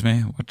 excuse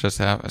me, what just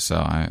happened? So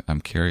I'm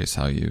curious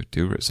how you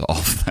do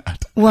resolve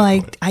that. Well,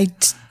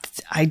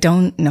 I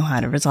don't know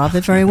how to resolve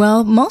it very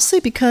well, mostly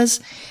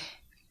because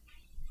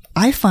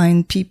I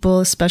find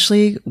people,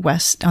 especially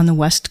on the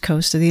west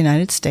coast of the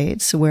United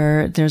States,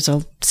 where there's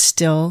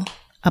still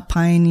a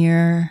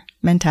pioneer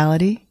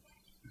mentality.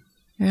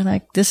 They're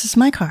like, this is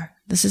my car.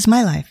 This is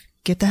my life.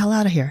 Get the hell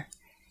out of here.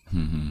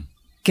 Mm-hmm.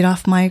 Get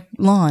off my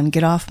lawn.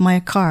 Get off my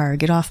car.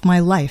 Get off my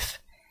life.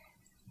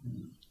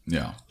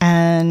 Yeah.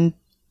 And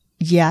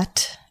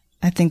yet,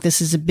 I think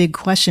this is a big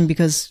question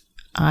because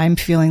I'm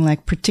feeling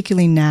like,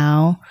 particularly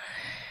now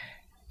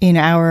in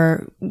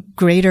our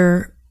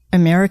greater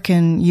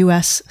American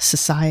U.S.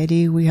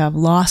 society, we have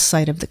lost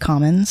sight of the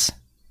commons,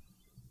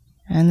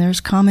 and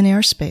there's common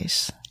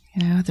airspace.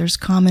 There's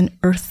common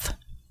earth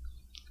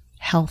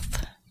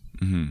health.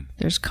 Mm-hmm.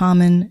 There's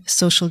common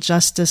social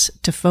justice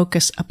to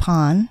focus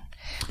upon,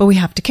 but we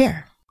have to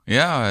care.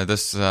 Yeah,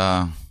 this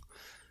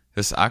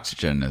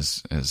oxygen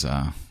is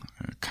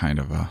kind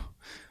of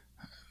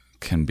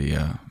can be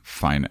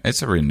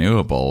it's a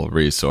renewable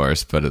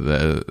resource, but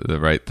the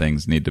right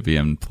things need to be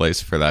in place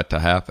for that to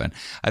happen.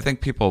 I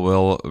think people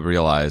will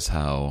realize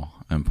how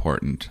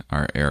important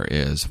our air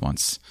is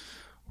once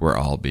we're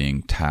all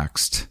being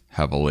taxed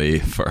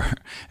heavily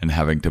and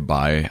having to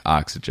buy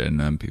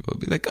oxygen. And people will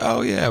be like,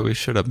 oh yeah, we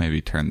should have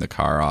maybe turned the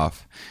car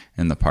off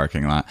in the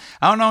parking lot.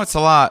 I don't know. It's a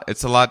lot.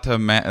 It's a lot to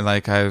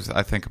like.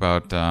 I think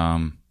about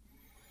how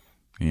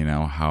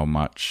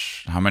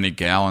many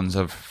gallons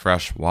of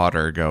fresh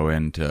water go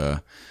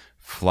into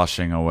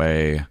flushing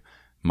away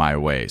my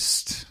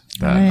waste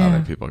that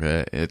other people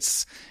get.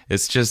 It's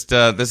just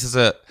this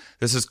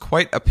is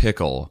quite a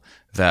pickle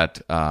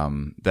that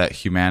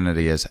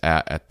humanity is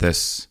at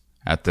this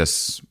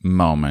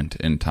moment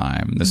in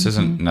time. This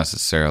isn't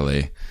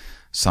necessarily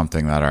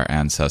something that our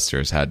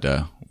ancestors had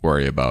to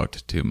worry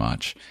about too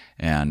much,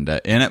 and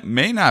it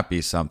may not be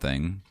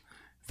something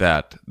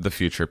that the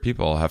future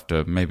people have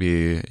to.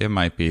 Maybe it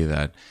might be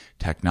that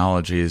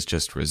technology has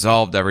just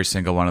resolved every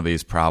single one of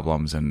these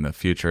problems, and the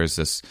future is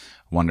this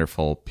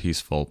wonderful,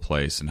 peaceful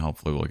place, and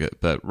hopefully we'll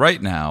get. But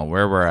right now,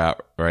 where we're at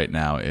right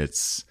now,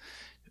 it's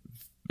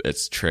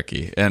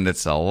tricky, and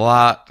it's a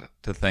lot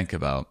to think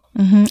about.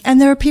 Mm-hmm. And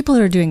there are people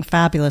that are doing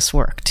fabulous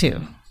work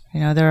too.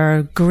 There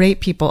are great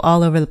people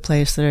all over the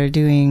place that are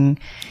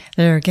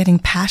getting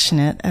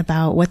passionate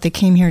about what they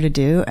came here to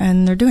do,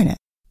 and they're doing it.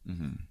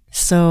 Mm-hmm.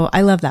 So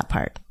I love that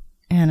part.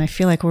 And I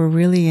feel like we're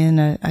really in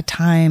a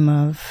time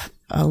of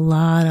a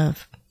lot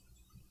of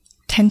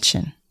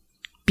tension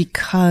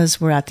because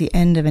we're at the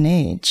end of an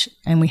age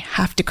and we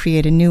have to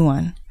create a new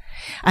one.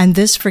 And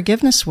this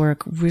forgiveness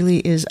work really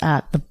is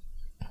at the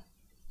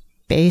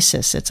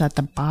basis. It's at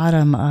the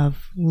bottom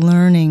of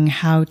learning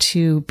how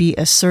to be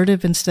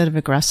assertive instead of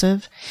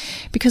aggressive.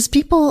 Because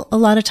people, a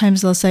lot of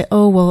times they'll say,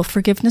 oh, well,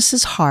 forgiveness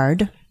is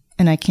hard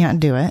and I can't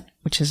do it,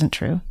 which isn't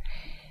true.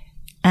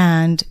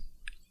 And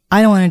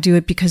I don't want to do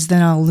it because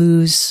then I'll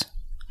lose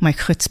my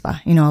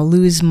chutzpah. I'll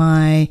lose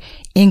my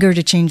anger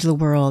to change the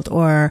world,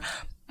 or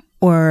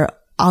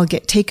I'll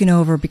get taken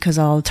over because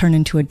I'll turn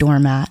into a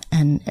doormat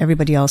and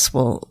everybody else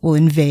will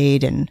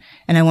invade and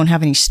I won't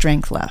have any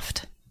strength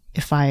left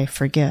if I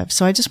forgive.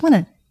 So I just want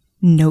to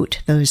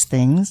note those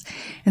things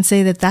and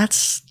say that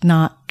that's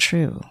not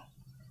true.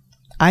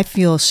 I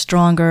feel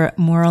stronger,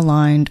 more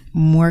aligned,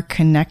 more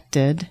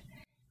connected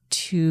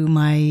to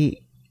my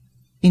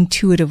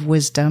intuitive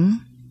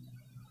wisdom,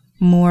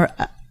 more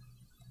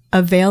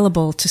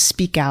available to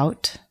speak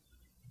out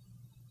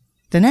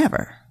than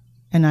ever.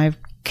 And I've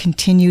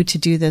continued to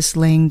do this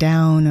laying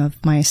down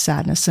of my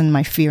sadness and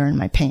my fear and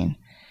my pain.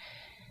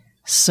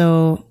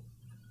 So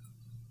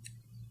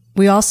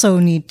we also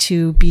need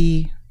to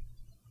be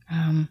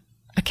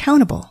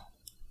accountable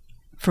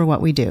for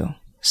what we do.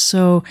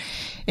 So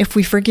if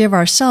we forgive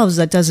ourselves,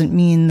 that doesn't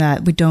mean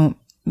that we don't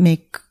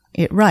make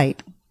it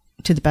right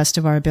to the best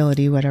of our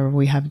ability, whatever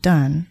we have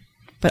done.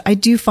 But I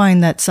do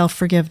find that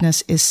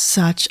self-forgiveness is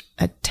such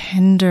a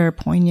tender,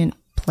 poignant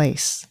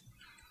place.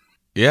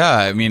 Yeah,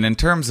 I mean, in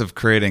terms of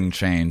creating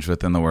change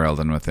within the world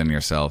and within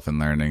yourself and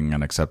learning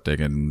and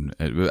accepting,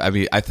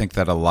 I think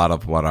that a lot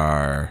of what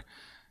our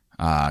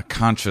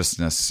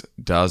consciousness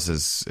does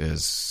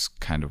is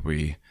kind of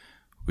we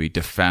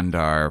defend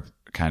our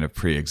kind of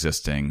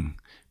pre-existing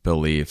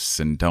beliefs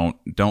and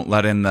don't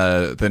let in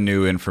the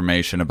new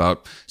information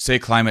about, say,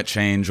 climate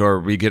change, or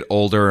we get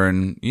older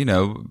and,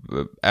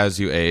 as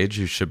you age,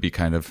 you should be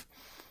kind of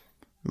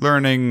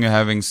learning,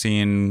 having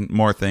seen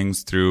more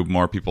things through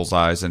more people's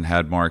eyes and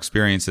had more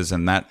experiences,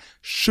 and that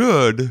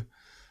should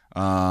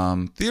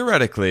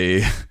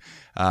theoretically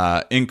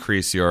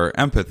increase your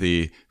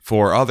empathy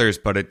for others,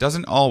 but it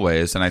doesn't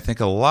always. And I think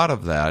a lot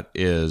of that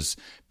is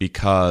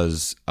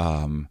because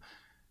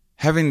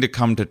having to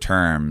come to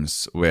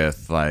terms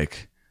with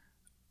like,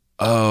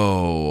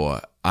 when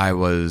I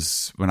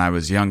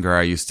was younger,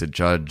 I used to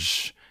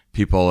judge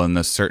people in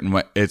this certain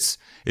way. It's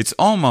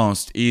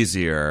almost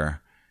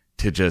easier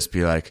to just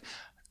be like,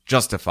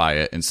 justify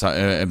it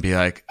and be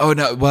like, oh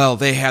no, well,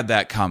 they had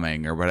that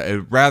coming or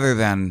whatever, rather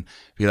than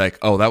be like,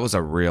 oh, that was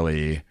a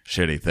really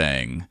shitty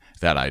thing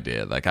that I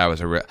did. Like I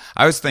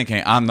was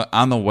thinking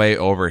on the way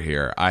over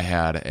here, I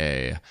had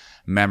a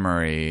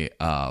memory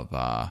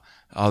of,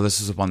 this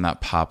is one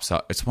that pops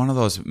up. It's one of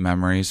those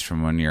memories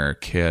from when you're a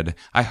kid.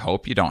 I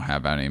hope you don't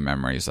have any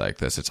memories like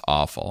this. It's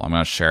awful. I'm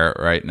going to share it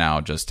right now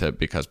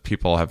because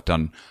people have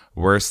done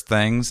worse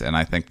things. And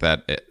I think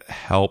that it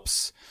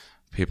helps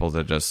people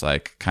to just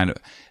like kind of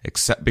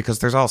accept, because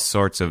there's all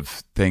sorts of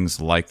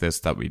things like this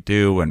that we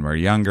do when we're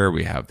younger.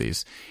 We have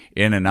these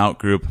in and out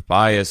group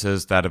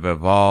biases that have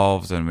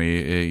evolved, and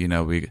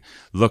we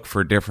look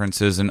for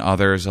differences in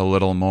others a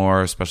little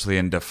more, especially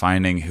in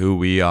defining who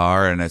we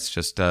are. And it's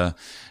just a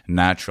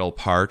natural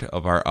part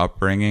of our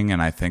upbringing.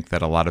 And I think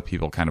that a lot of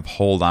people kind of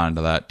hold on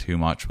to that too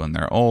much when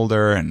they're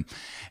older. And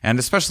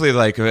especially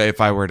like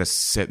if I were to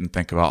sit and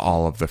think about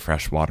all of the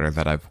fresh water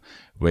that I've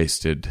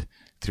wasted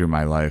through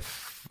my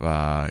life,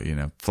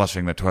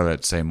 flushing the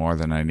toilet, say, more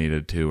than I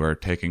needed to, or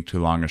taking too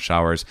long of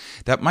showers,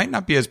 that might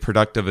not be as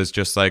productive as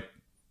just like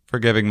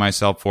forgiving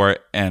myself for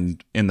it,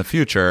 and in the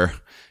future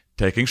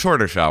taking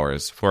shorter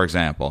showers, for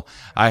example.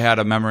 I had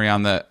a memory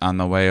on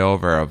the way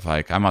over of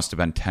like, I must have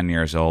been 10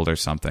 years old or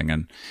something,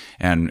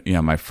 and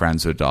my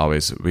friends we'd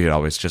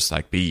always just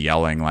like be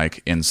yelling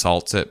like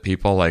insults at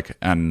people, like,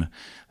 and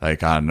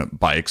like on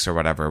bikes or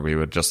whatever, we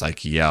would just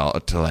like yell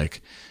to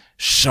like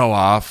show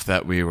off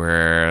that we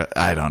were,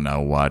 I don't know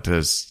what,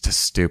 is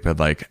stupid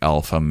like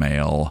alpha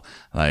male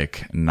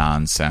like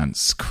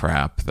nonsense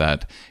crap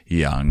that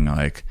young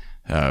like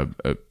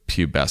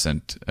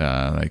pubescent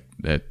like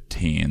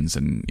teens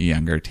and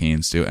younger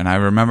teens do. And I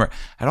remember,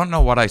 I don't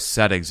know what I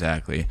said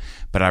exactly,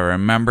 but I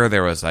remember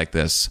there was like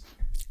this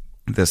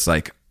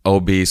like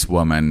obese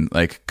woman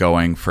like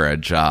going for a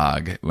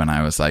jog when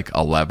I was like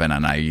 11,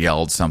 and I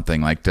yelled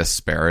something like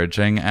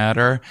disparaging at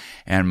her,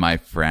 and my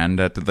friend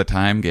at the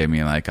time gave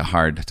me like a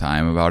hard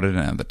time about it, and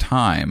at the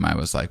time I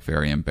was like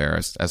very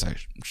embarrassed, as I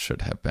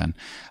should have been.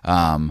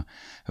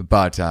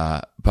 But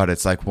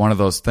it's like one of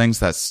those things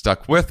that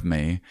stuck with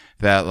me,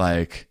 that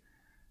like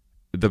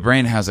the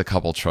brain has a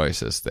couple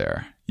choices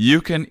there.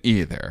 You can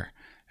either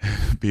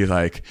be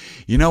like,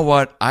 you know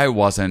what, I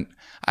wasn't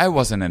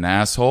an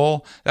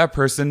asshole. That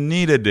person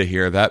needed to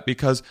hear that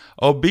because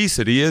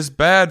obesity is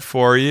bad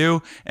for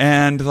you.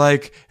 And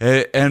like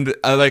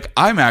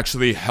I'm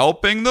actually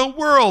helping the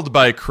world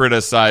by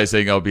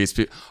criticizing obese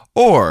people.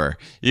 Or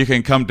you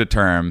can come to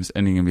terms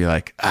and you can be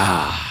like,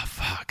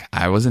 fuck,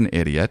 I was an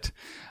idiot.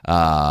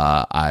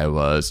 I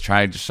was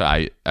trying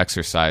to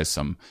exercise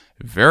some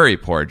very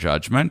poor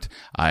judgment.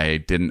 I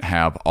didn't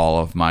have all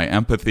of my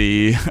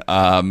empathy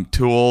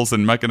tools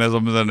and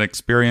mechanisms and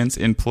experience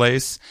in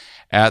place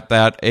at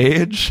that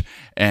age,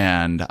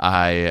 and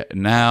I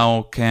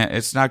now can't,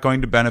 it's not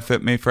going to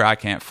benefit me I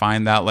can't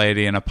find that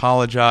lady and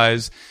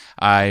apologize.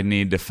 I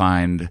need to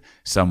find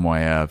some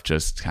way of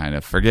just kind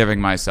of forgiving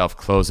myself,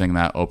 closing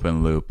that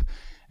open loop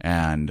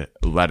and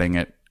letting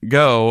it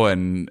go,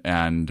 and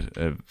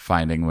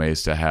finding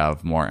ways to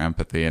have more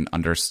empathy and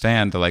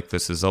understand like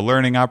this is a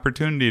learning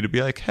opportunity to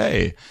be like,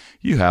 hey,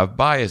 you have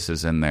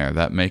biases in there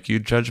that make you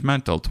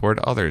judgmental toward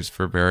others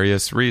for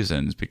various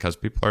reasons, because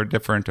people are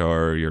different,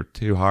 or you're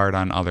too hard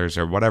on others,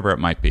 or whatever it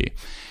might be.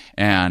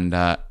 And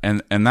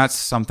that's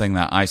something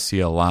that I see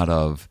a lot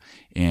of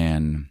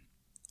in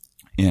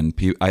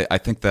people. I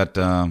think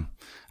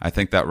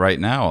that right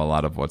now a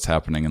lot of what's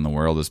happening in the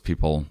world is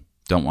people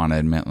don't want to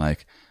admit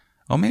like,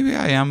 oh, maybe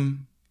I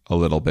am a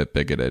little bit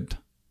bigoted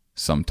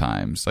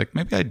sometimes. Like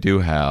maybe I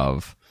do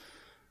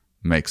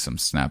make some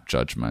snap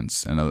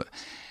judgments,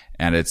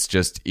 and it's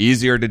just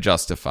easier to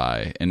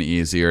justify and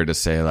easier to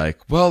say like,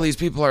 well, these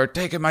people are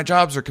taking my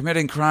jobs or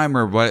committing crime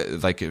or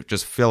what, like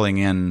just filling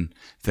in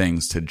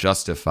things to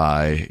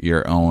justify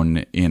your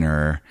own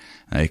inner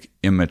like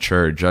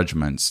immature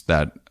judgments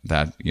that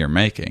you're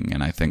making.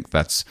 And I think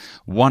that's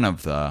one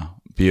of the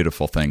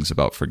beautiful things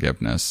about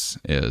forgiveness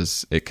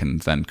is it can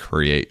then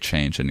create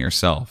change in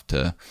yourself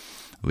to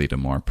lead a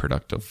more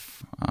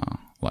productive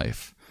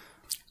life.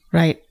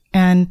 Right.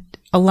 And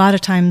a lot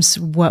of times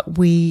what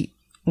we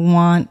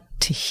want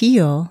to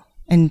heal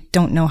and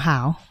don't know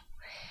how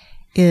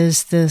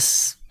is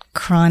this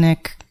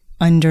chronic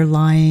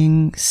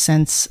underlying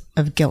sense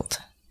of guilt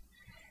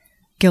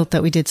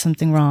that we did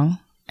something wrong.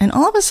 And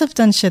all of us have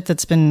done shit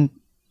that's been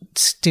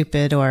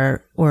stupid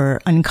or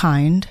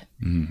unkind.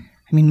 Mm.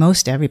 I mean,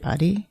 most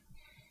everybody.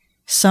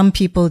 Some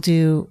people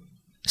do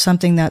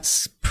something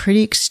that's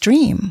pretty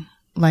extreme,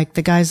 like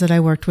the guys that I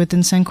worked with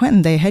in San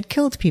Quentin. They had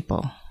killed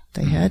people.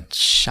 They had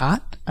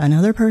shot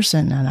another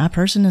person, and that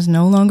person is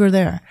no longer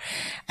there.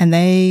 And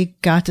they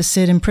got to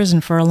sit in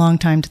prison for a long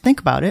time to think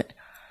about it.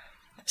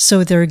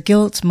 So their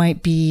guilt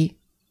might be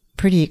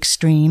pretty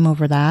extreme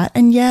over that.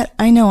 And yet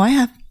I know I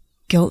have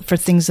guilt for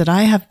things that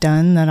I have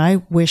done that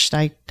I wished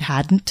I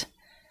hadn't,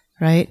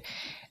 right?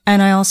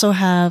 And I also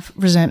have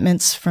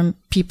resentments from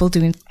people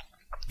doing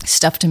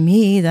stuff to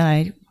me that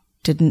I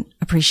didn't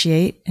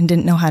appreciate and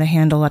didn't know how to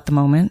handle at the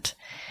moment.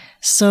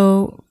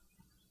 So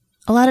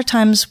a lot of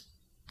times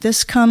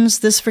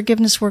this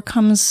forgiveness work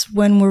comes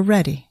when we're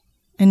ready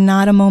and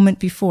not a moment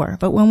before.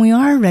 But when we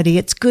are ready,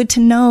 it's good to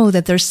know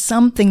that there's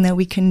something that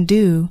we can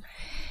do.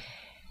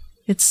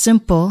 It's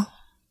simple.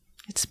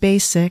 It's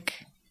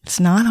basic. It's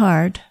not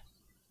hard.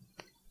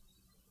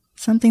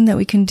 Something that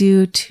we can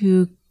do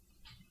to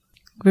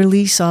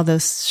release all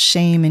this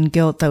shame and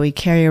guilt that we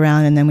carry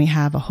around, and then we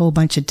have a whole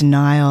bunch of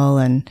denial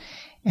and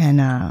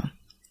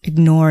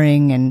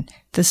ignoring. And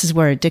this is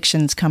where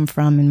addictions come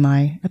from, in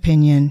my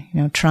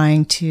opinion,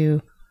 trying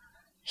to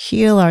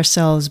heal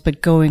ourselves,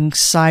 but going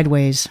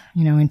sideways,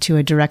 into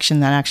a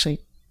direction that actually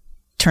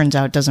turns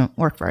out doesn't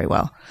work very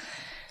well.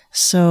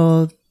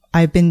 So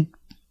I've been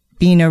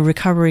being a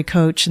recovery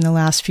coach in the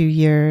last few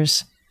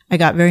years. I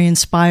got very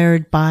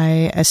inspired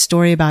by a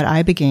story about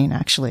ibogaine,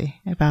 actually,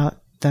 about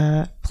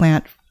the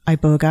plant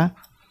iboga.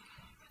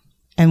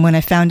 And when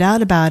I found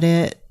out about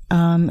it,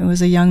 it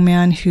was a young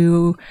man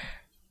who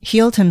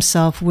healed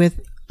himself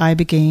with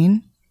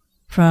ibogaine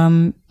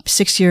from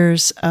 6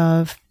 years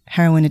of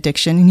heroin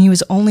addiction. And he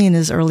was only in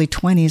his early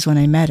 20s when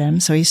I met him.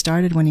 So he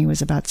started when he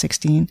was about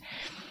 16.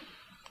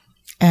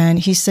 And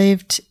he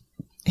saved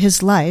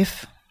his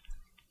life.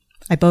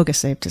 Iboga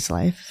saved his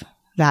life,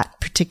 that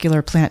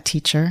particular plant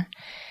teacher.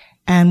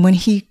 And when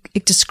he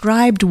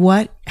described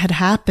what had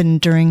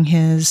happened during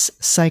his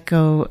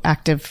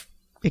psychoactive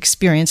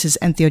experience, his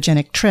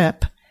entheogenic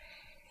trip,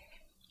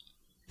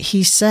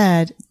 he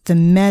said, the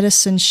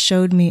medicine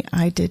showed me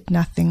I did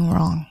nothing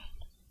wrong.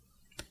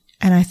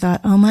 And I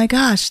thought, oh my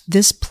gosh,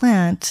 this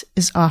plant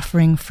is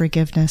offering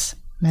forgiveness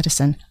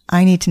medicine.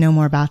 I need to know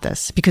more about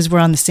this because we're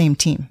on the same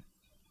team.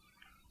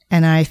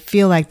 And I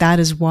feel like that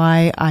is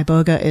why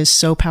iboga is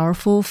so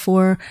powerful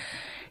for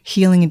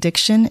healing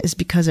addiction, is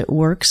because it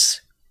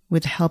works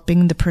with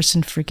helping the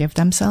person forgive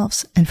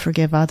themselves and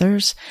forgive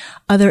others.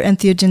 Other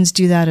entheogens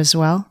do that as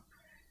well.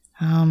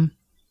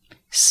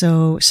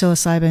 So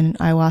psilocybin,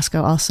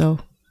 ayahuasca also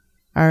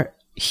are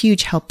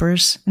huge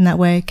helpers in that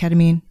way.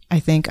 Ketamine,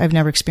 I think. I've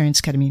never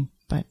experienced ketamine,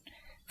 but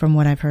from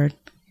what I've heard.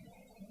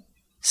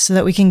 So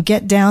that we can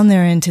get down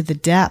there into the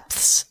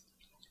depths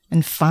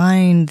and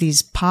find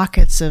these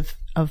pockets of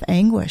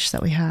anguish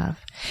that we have.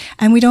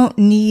 And we don't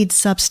need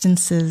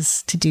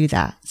substances to do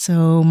that.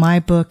 So my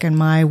book and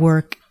my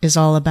work is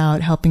all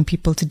about helping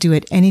people to do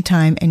it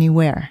anytime,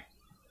 anywhere.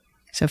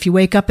 So if you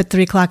wake up at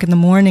 3 o'clock in the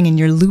morning and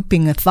you're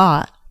looping a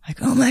thought,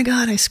 like, oh my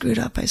God, I screwed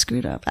up.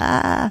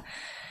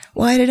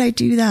 Why did I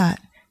do that?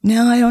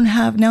 Now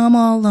I'm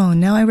all alone.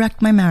 Now I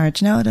wrecked my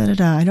marriage. Now,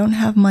 I don't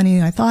have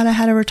money. I thought I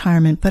had a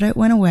retirement, but it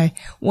went away.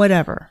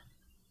 Whatever.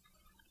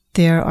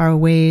 There are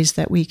ways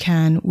that we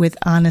can, with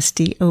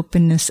honesty,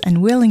 openness,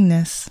 and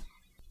willingness,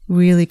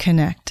 really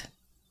connect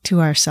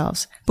to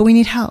ourselves. But we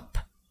need help.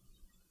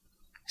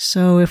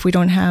 So if we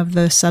don't have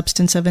the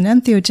substance of an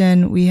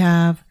entheogen, we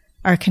have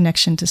our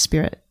connection to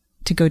spirit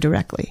to go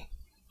directly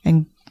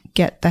and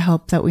get the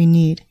help that we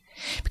need.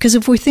 Because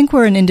if we think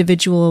we're an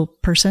individual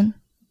person,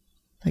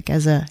 like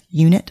as a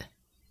unit,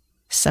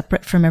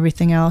 separate from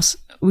everything else,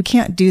 we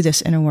can't do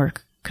this inner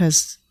work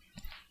because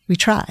we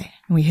try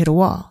and we hit a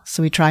wall.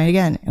 So we try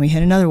again and we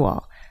hit another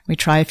wall. We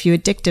try a few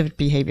addictive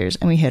behaviors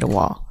and we hit a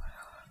wall.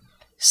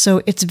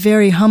 So it's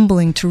very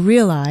humbling to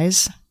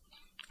realize,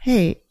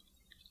 hey,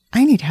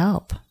 I need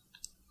help.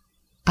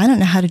 I don't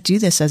know how to do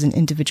this as an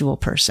individual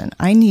person.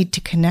 I need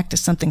to connect to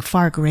something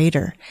far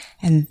greater,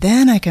 and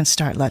then I can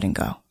start letting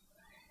go.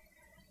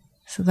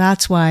 So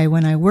that's why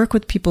when I work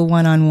with people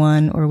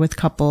one-on-one or with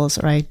couples,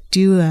 or I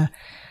do a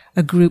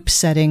a group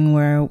setting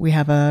where we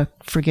have a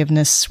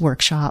forgiveness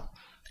workshop,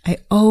 I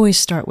always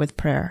start with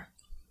prayer.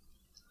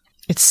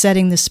 It's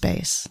setting the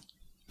space.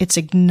 It's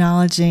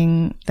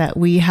acknowledging that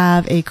we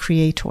have a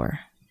creator.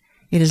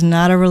 It is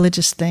not a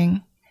religious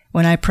thing.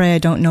 When I pray, I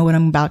don't know what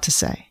I'm about to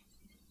say.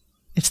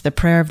 It's the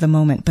prayer of the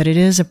moment, but it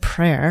is a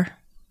prayer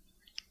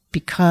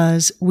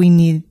because we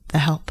need the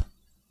help.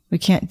 We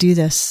can't do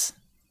this.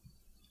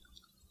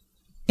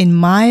 In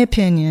my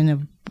opinion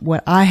of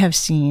what I have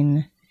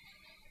seen,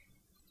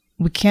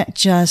 we can't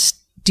just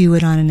do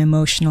it on an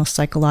emotional,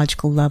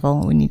 psychological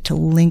level. We need to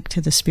link to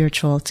the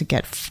spiritual to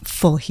get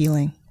full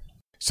healing.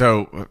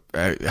 So,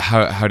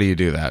 how do you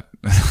do that?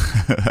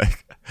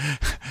 Like,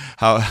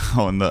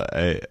 how in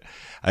the?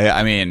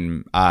 I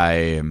mean,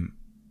 I'm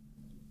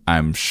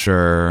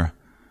sure.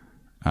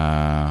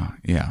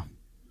 Yeah.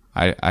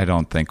 I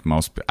don't think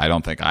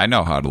I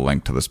know how to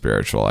link to the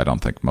spiritual. I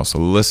don't think most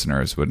of the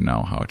listeners would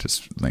know how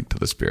to link to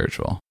the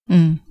spiritual.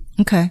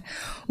 Okay.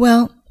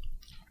 Well,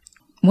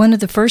 one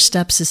of the first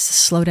steps is to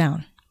slow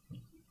down.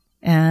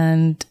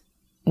 And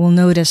we'll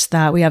notice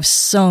that we have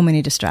so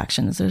many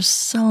distractions. There's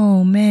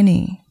so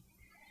many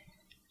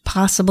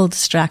possible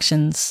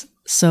distractions.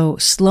 So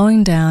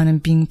slowing down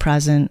and being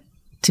present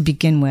to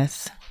begin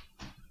with,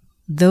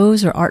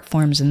 those are art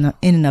forms in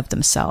and of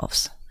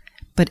themselves.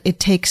 But it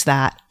takes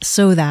that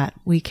so that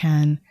we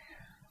can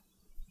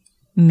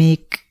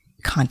make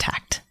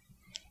contact.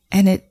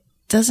 And it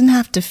doesn't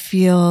have to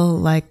feel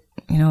like,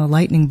 a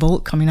lightning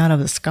bolt coming out of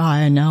the sky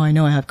and now I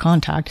know I have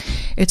contact.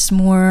 It's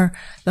more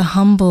the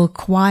humble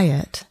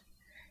quiet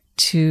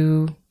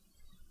to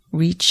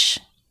reach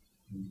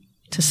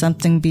to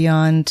something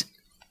beyond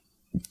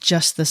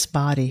just this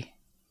body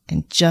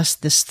and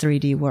just this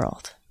 3D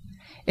world.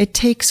 It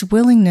takes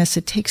willingness,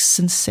 it takes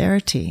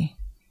sincerity,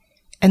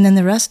 and then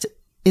the rest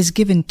is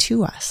given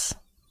to us.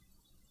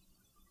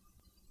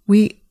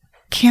 We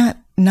can't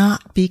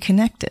not be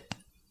connected,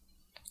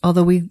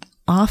 although we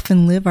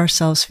often live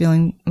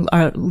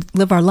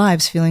our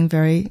lives feeling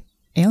very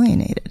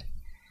alienated.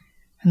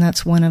 And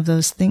that's one of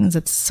those things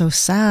that's so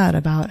sad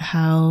about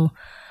how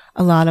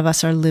a lot of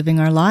us are living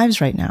our lives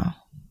right now.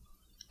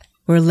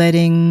 We're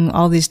letting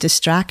all these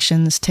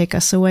distractions take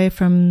us away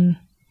from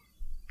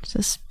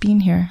just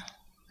being here,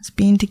 just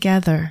being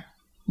together,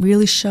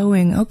 really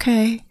showing,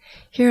 okay,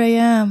 here I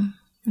am,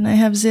 and I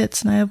have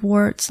zits and I have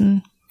warts,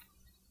 and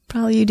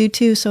probably you do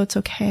too, so it's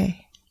okay.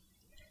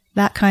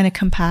 That kind of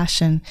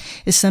compassion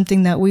is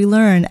something that we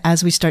learn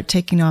as we start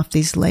taking off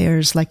these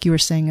layers, like you were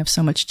saying, of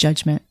so much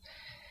judgment.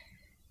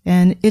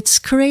 And it's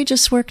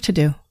courageous work to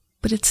do,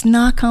 but it's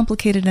not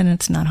complicated and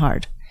it's not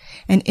hard.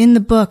 And in the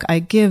book, I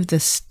give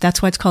this,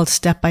 that's why it's called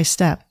Step by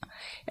Step.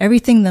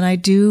 Everything that I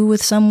do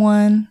with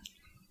someone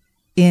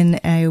in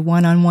a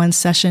one-on-one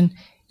session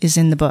is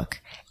in the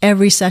book.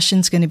 Every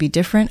session's going to be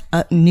different.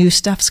 New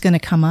stuff's going to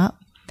come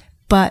up,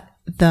 but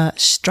the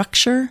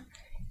structure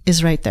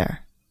is right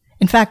there.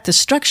 In fact, the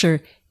structure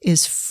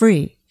is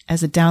free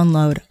as a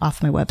download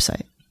off my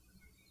website.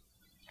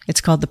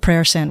 It's called the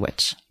Prayer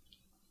Sandwich.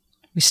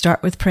 We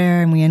start with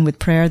prayer and we end with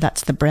prayer.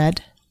 That's the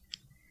bread.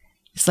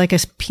 It's like a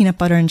peanut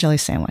butter and jelly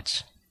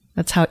sandwich.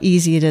 That's how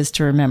easy it is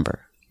to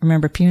remember.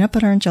 Remember, peanut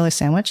butter and jelly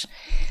sandwich.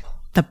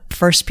 The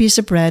first piece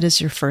of bread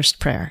is your first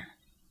prayer.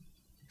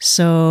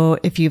 So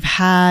if you've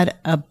had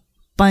a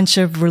bunch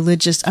of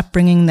religious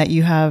upbringing that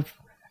you have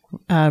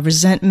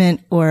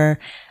resentment or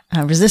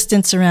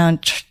resistance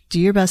around, do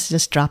your best to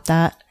just drop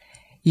that.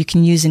 You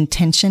can use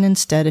intention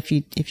instead if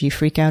you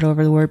freak out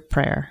over the word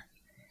prayer.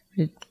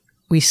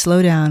 We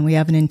slow down. We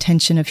have an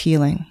intention of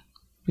healing.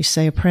 We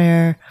say a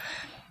prayer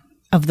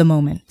of the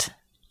moment.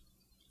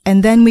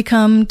 And then we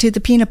come to the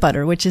peanut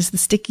butter, which is the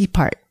sticky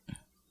part.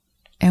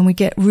 And we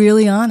get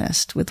really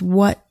honest with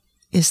what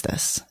is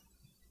this?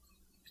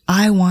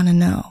 I want to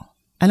know.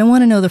 I don't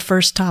want to know the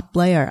first top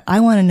layer. I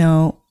want to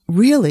know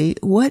really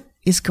what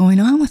is going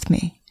on with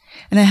me.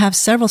 And I have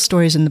several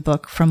stories in the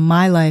book from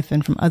my life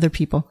and from other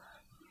people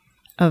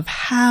of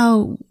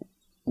how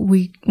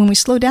when we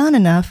slow down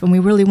enough and we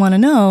really want to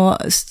know,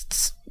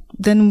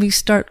 then we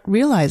start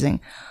realizing,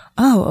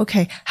 oh,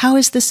 okay, how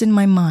is this in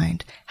my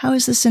mind? How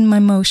is this in my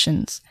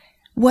emotions?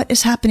 What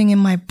is happening in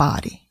my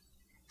body?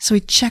 So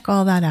we check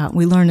all that out.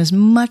 We learn as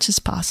much as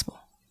possible.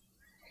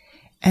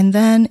 And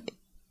then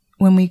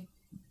when we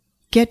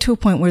get to a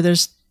point where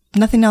there's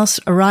nothing else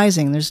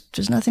arising,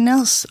 there's nothing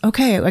else.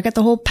 Okay, I got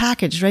the whole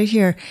package right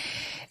here.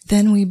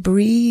 Then we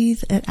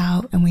breathe it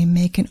out and we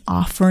make an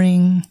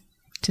offering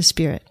to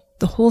Spirit.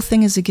 The whole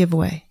thing is a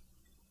giveaway.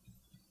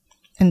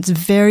 And it's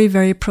very,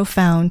 very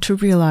profound to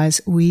realize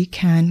we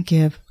can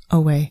give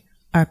away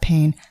our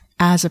pain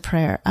as a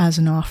prayer, as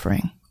an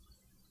offering.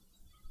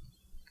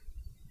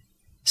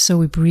 So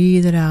we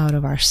breathe it out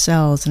of our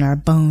cells and our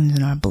bones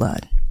and our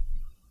blood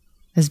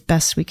as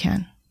best we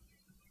can.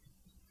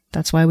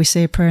 That's why we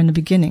say a prayer in the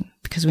beginning,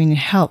 because we need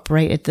help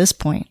right at this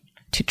point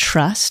to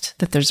trust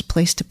that there's a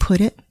place to put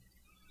it,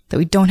 that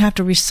we don't have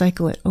to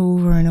recycle it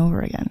over and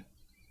over again,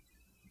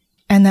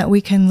 and that we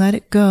can let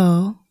it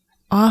go,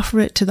 offer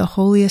it to the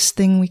holiest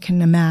thing we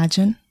can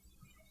imagine,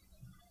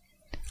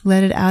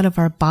 let it out of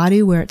our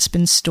body where it's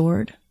been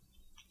stored,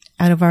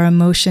 out of our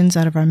emotions,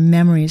 out of our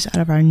memories, out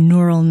of our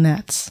neural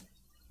nets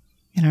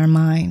in our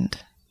mind.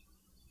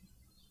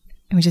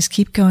 And we just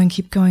keep going,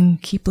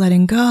 keep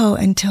letting go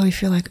until we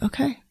feel like,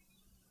 okay,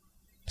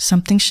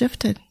 something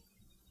shifted.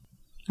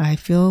 I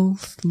feel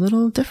a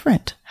little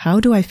different. How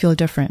do I feel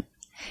different?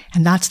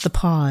 And that's the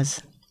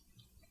pause.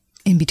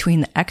 In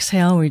between the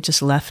exhale, we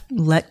just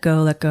let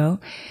go,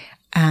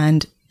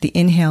 and the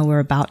inhale we're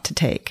about to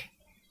take.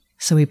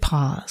 So we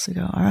pause. We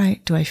go, all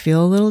right, do I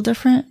feel a little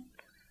different?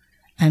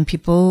 And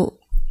people,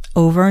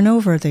 over and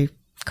over, they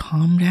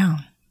calm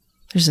down.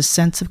 There's a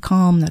sense of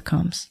calm that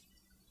comes.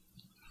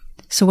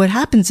 So what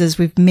happens is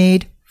we've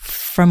made,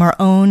 from our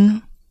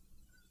own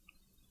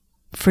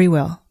free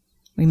will,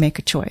 we make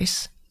a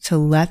choice to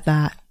let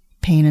that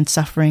pain and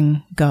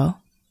suffering go.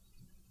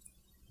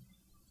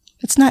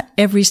 It's not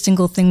every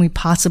single thing we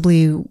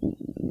possibly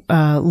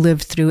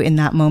lived through in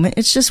that moment.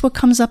 It's just what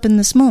comes up in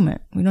this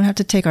moment. We don't have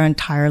to take our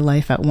entire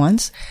life at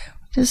once.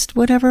 Just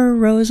whatever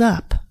rose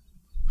up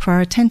for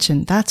our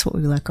attention. That's what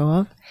we let go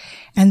of.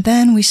 And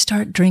then we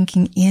start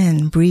drinking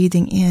in,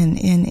 breathing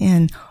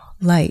in,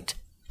 light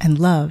and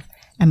love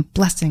and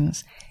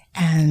blessings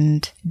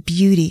and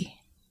beauty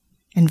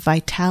and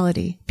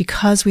vitality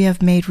because we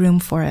have made room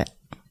for it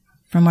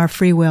from our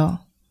free will.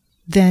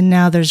 Then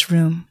now there's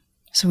room.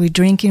 So we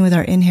drink in with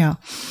our inhale,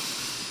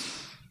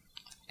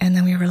 and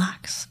then we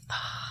relax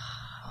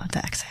with the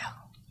exhale.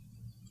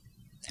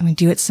 And we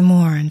do it some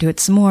more, and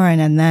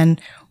then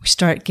we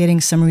start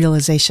getting some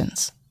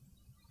realizations.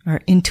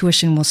 Our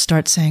intuition will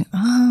start saying,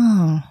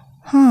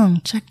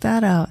 check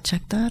that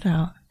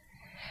out.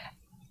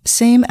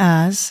 Same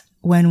as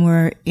when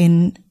we're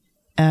in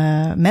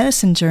a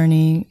medicine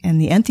journey and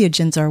the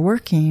entheogens are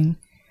working,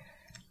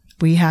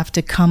 we have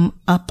to come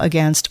up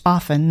against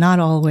often, not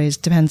always,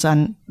 depends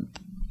on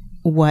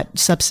what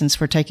substance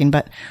we're taking,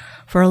 but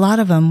for a lot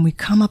of them, we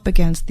come up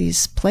against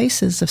these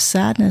places of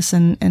sadness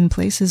and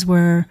places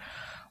where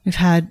we've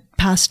had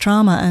past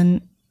trauma.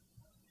 And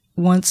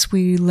once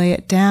we lay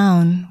it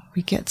down,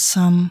 we get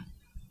some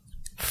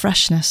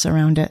freshness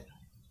around it.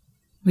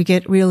 We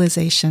get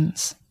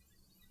realizations.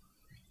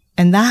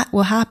 And that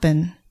will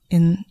happen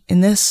in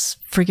this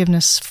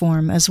forgiveness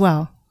form as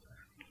well.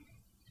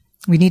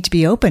 We need to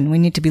be open. We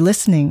need to be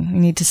listening. We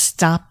need to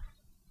stop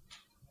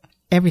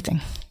everything.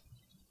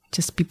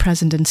 Just be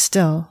present and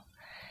still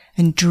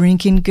and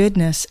drink in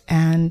goodness,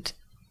 and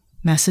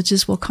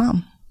messages will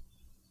come.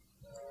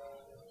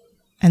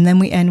 And then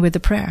we end with the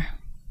prayer.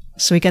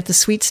 So we get the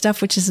sweet stuff,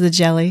 which is the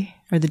jelly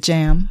or the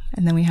jam,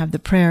 and then we have the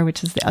prayer,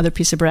 which is the other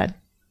piece of bread.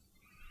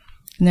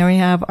 And there we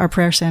have our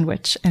prayer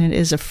sandwich, and it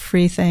is a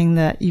free thing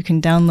that you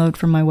can download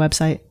from my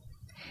website.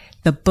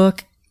 The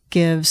book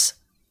gives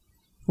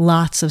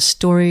lots of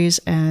stories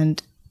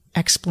and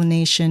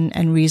explanation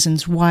and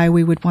reasons why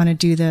we would want to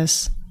do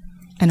this,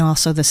 and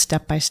also the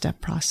step-by-step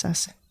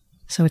process.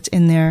 So it's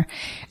in there.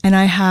 And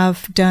I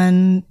have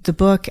done the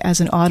book as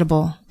an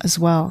Audible as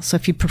well. So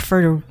if you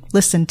prefer to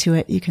listen to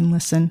it, you can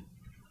listen.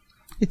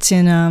 It's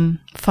in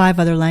 5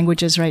 other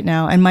languages right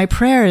now. And my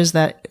prayer is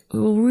that it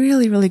will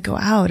really, really go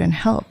out and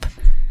help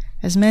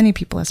as many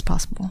people as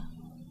possible.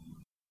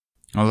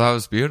 Well, that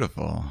was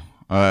beautiful.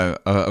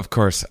 Of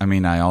course, I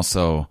mean, I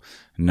also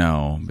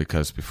know,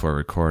 because before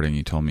recording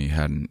you told me you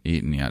hadn't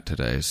eaten yet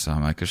today, so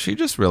I'm like, is she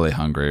just really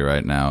hungry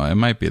right now? It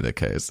might be the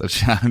case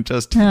that I'm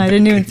just no, I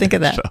didn't even think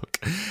of that. Joke.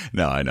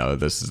 No, I know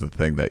this is the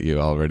thing that you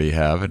already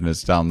have and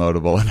it's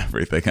downloadable and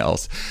everything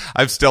else.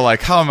 I'm still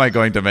like, how am I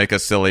going to make a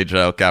silly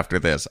joke after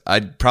this? I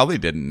probably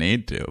didn't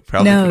need to.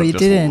 Probably no, could have you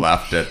just didn't.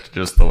 left it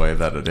just the way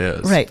that it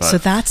is. Right. But So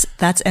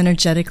that's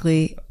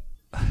energetically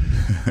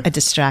a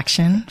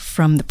distraction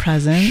from the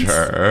present.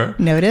 Sure.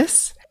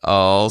 Notice?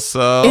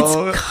 Also,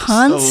 it's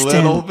constant. A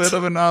little bit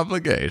of an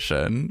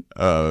obligation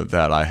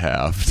that I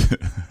have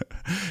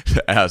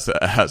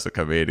as a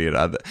comedian.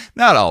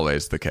 Not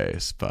always the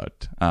case,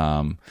 but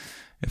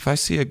if I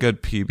see a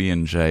good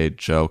PB&J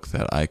joke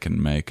that I can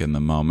make in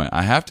the moment,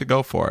 I have to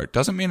go for it.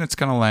 Doesn't mean it's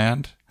going to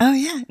land. Oh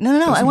yeah,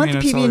 no. I want the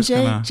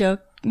PB&J joke.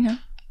 You know,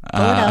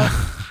 pull it out.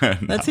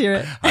 Let's hear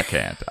it. I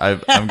can't. I'm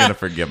going to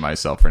forgive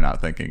myself for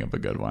not thinking of a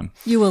good one.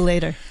 You will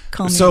later.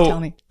 Call me and tell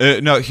me.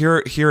 No,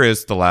 here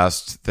is the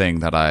last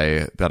thing that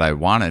I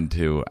wanted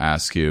to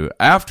ask you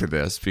after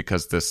this,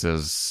 because this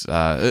is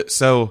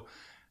so.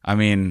 I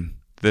mean,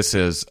 this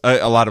is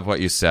a lot of what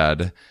you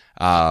said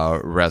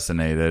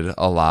resonated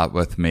a lot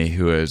with me.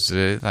 Who is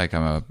like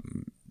I'm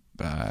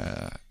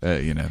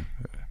a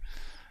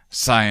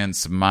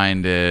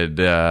science-minded.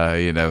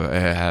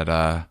 Had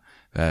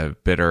a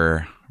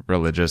bitter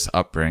religious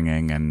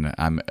upbringing, and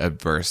I'm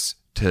averse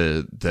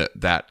to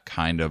that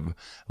kind of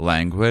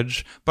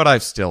language, but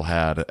I've still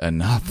had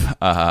enough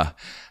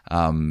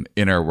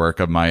inner work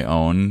of my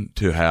own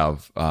to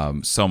have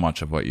so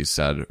much of what you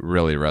said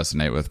really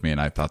resonate with me, and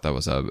I thought that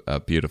was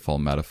a beautiful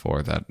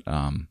metaphor that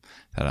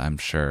I'm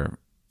sure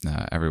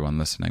everyone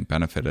listening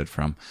benefited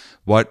from.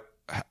 What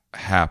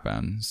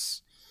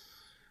happens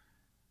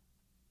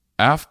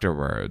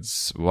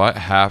afterwards? What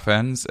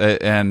happens?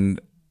 And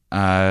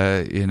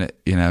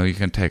you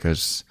can take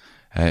as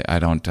I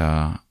don't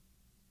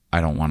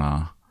want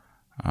to.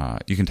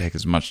 You can take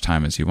as much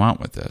time as you want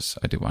with this.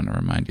 I do want to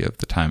remind you of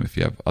the time if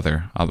you have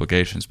other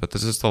obligations, but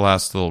this is the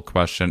last little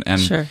question.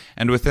 And Sure.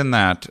 And within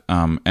that,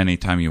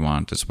 anytime you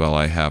want as well,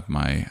 I have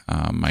my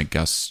my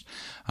guests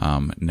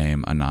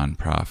name a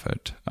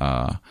nonprofit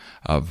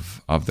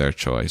of their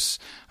choice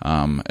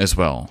as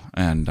well.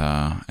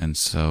 And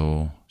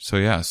so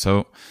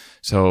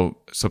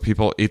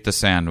people eat the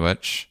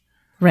sandwich.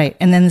 Right.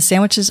 And then the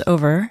sandwich is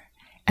over.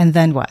 And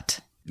then what?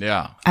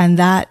 Yeah. And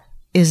that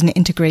is an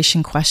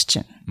integration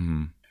question.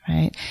 Mm-hmm.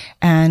 Right.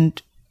 And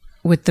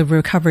with the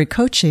recovery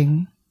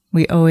coaching,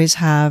 we always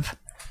have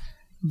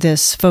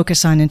this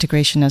focus on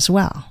integration as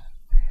well,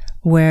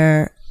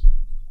 where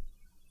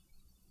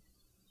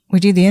we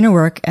do the inner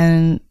work,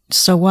 and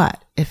so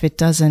what if it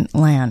doesn't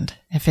land,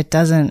 if it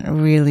doesn't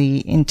really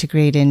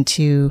integrate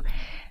into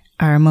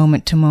our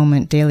moment to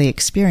moment daily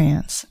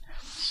experience?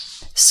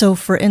 So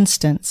for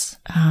instance,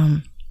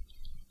 I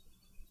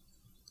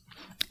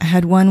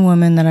had one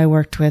woman that I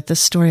worked with.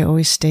 This story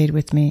always stayed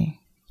with me,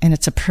 and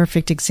it's a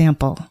perfect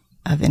example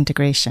of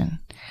integration.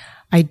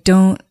 I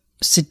don't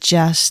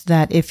suggest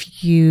that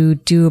if you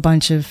do a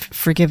bunch of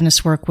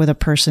forgiveness work with a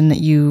person that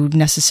you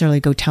necessarily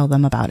go tell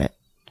them about it,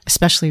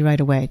 especially right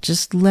away.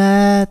 Just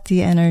let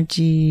the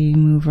energy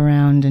move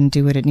around and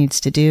do what it needs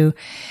to do.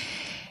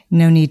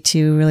 No need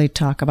to really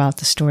talk about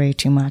the story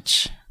too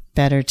much.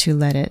 Better to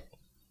let it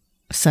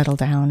settle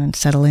down and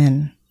settle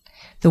in.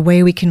 The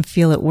way we can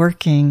feel it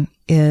working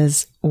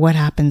is what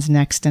happens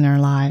next in our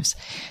lives.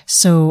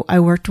 So I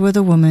worked with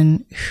a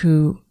woman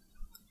who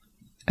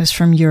is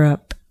from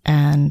Europe,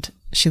 and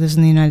she lives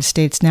in the United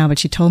States now, but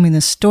she told me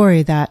this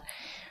story that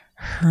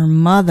her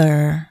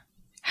mother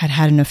had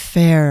had an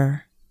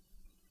affair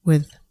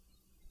with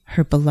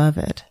her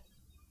beloved.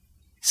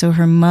 So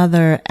her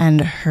mother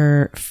and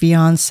her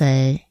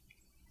fiance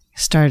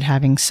started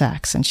having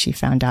sex, and she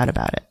found out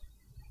about it.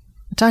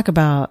 Talk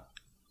about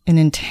an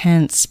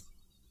intense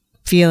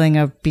feeling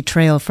of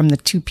betrayal from the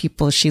two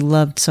people she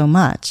loved so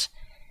much.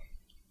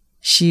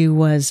 She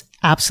was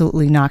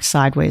absolutely knocked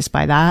sideways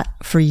by that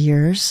for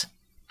years.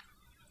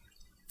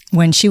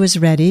 When she was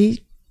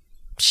ready,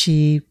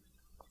 she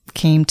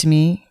came to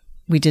me.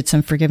 We did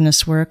some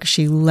forgiveness work.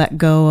 She let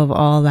go of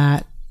all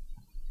that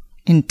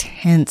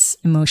intense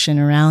emotion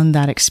around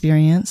that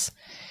experience.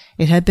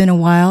 It had been a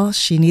while.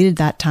 She needed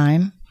that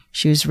time.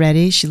 She was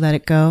ready. She let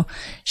it go.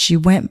 She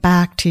went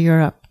back to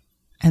Europe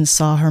and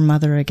saw her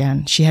mother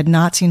again. She had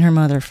not seen her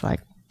mother for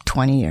like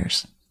 20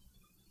 years.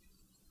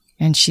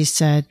 And she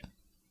said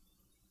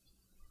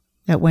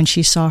that when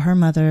she saw her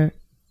mother,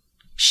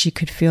 she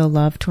could feel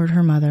love toward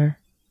her mother,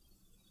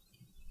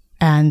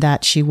 and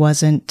that she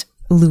wasn't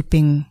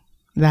looping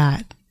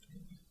that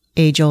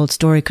age-old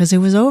story because it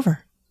was over.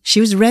 She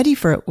was ready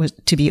for it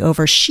to be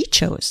over. She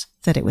chose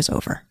that it was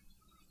over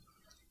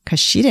because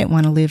she didn't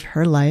want to live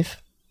her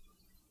life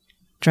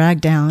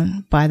dragged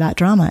down by that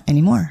drama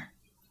anymore.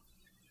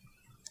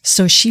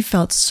 So she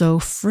felt so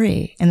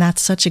free. And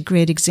that's such a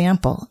great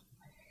example.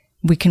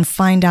 We can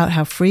find out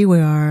how free we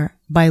are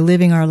by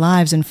living our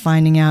lives and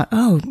finding out,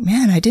 oh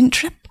man, I didn't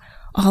trip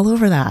all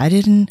over that. I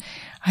didn't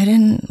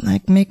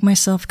like make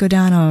myself go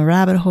down a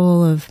rabbit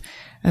hole of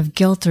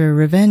guilt or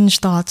revenge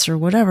thoughts or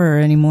whatever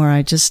anymore.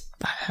 I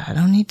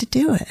don't need to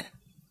do it.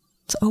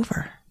 It's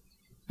over.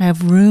 I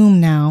have room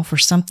now for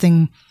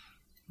something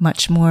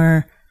much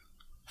more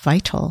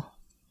vital,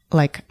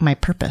 like my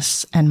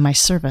purpose and my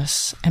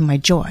service and my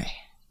joy.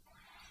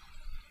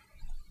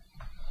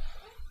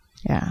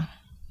 Yeah.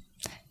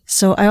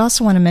 So I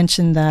also want to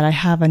mention that I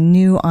have a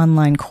new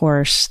online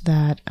course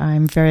that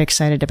I'm very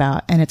excited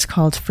about, and it's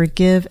called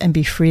Forgive and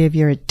Be Free of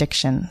Your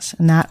Addictions.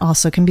 And that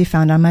also can be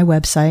found on my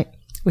website,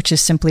 which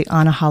is simply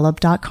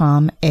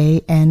anaholub.com,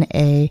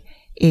 ANAHOLUB.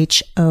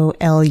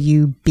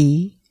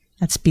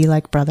 That's B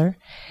like brother,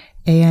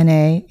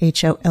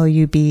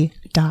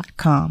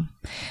 ANAHOLUB.com.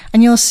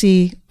 And you'll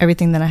see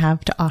everything that I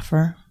have to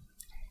offer.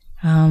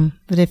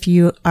 But if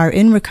you are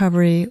in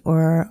recovery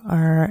or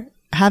are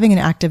having an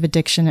active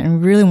addiction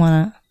and really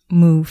want to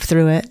move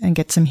through it and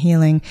get some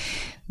healing,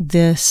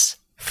 this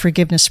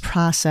forgiveness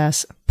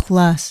process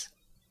plus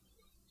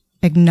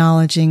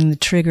acknowledging the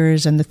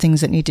triggers and the things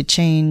that need to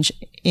change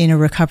in a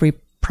recovery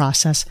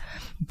process,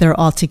 they're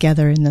all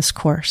together in this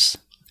course.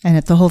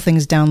 And the whole thing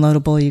is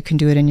downloadable. You can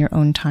do it in your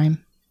own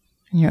time,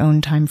 in your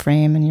own time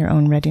frame, and your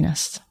own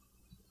readiness.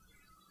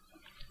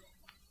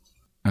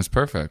 That's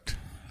perfect.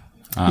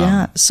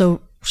 Yeah.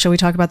 So shall we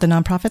talk about the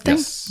nonprofit thing?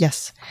 Yes.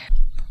 Yes.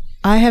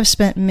 I have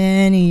spent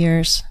many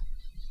years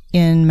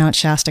in Mount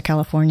Shasta,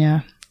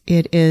 California.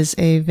 It is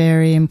a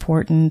very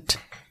important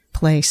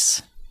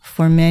place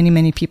for many,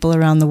 many people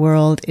around the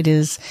world. It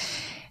is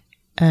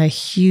a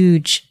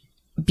huge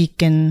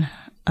beacon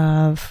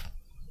of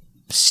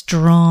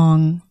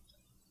strong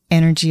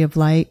energy of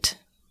light.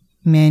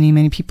 Many,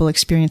 many people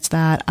experience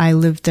that. I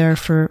lived there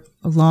for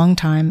a long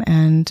time,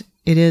 and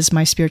it is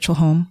my spiritual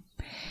home.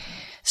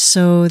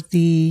 So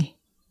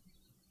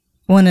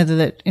one of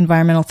the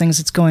environmental things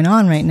that's going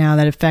on right now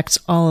that affects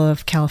all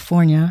of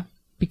California,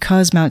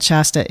 because Mount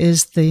Shasta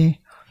is the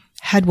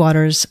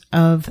headwaters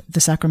of the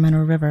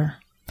Sacramento River.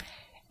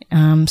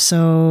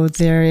 So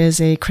there is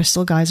a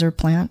crystal geyser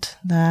plant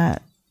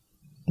that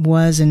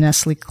was a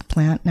Nestle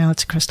plant. Now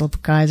it's a crystal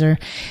geyser.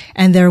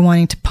 And they're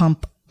wanting to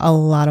pump a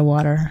lot of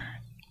water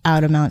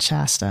out of Mount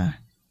Shasta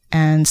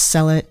and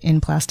sell it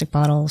in plastic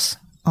bottles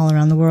all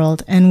around the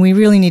world. And we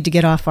really need to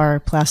get off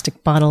our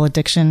plastic bottle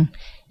addiction.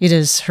 It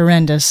is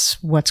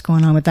horrendous what's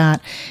going on with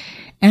that.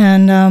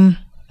 And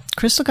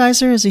Crystal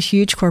Geyser is a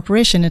huge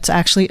corporation. It's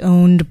actually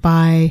owned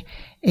by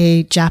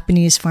a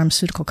Japanese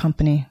pharmaceutical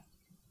company.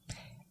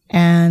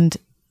 And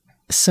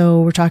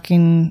so we're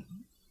talking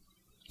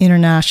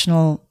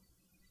international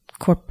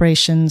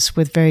corporations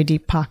with very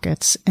deep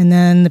pockets. And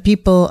then the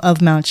people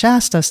of Mount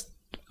Shasta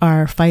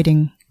are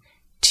fighting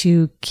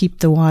to keep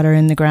the water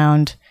in the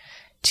ground,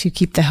 to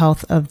keep the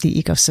health of the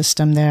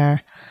ecosystem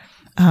there,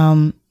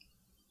 and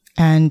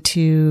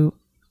to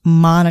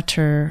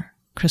monitor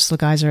Crystal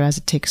Geyser as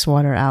it takes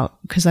water out.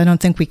 Because I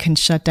don't think we can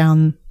shut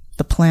down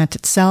the plant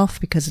itself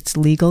because it's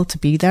legal to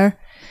be there,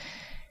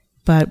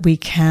 but we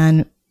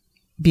can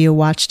be a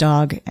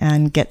watchdog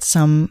and get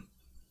some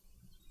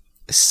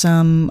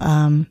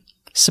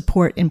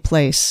support in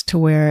place to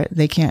where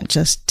they can't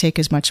just take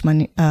as much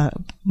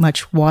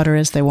much water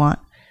as they want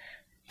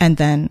and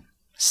then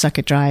suck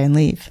it dry and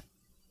leave,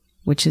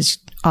 which is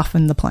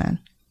often the plan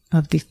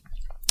of these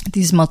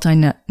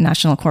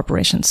multinational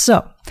corporations.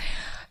 So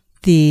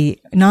the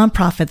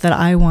nonprofit that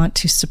I want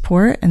to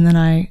support, and then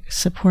I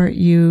support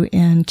you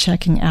in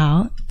checking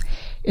out,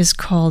 is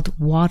called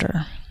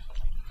Water.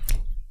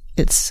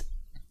 It's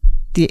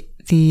the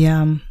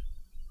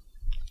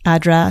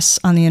address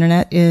on the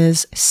internet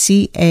is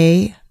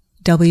cawater.net,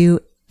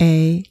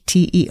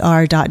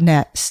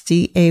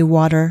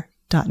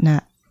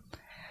 cawater.net.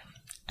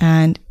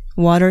 And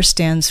WATER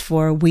stands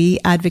for We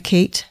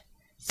Advocate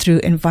Through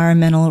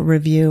Environmental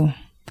Review.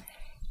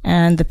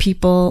 And the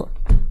people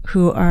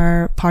who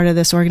are part of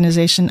this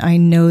organization, I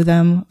know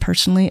them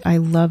personally. I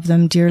love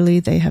them dearly.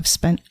 They have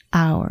spent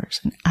hours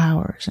and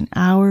hours and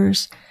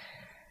hours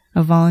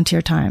of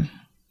volunteer time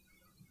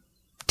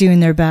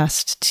doing their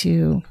best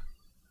to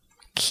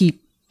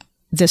keep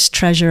this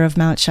treasure of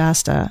Mount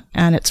Shasta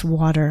and its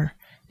water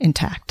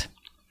intact.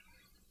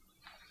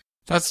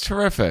 That's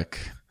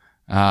terrific.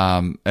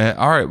 All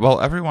right. Well,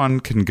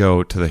 everyone can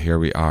go to the Here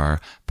We Are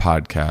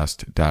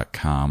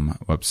podcast.com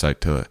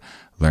website to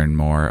learn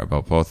more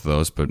about both of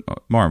those. But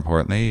more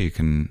importantly, you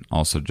can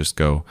also just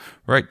go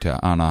right to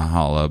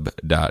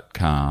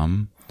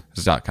AnnaHolub.com.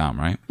 It's .com,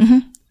 right? Mm-hmm.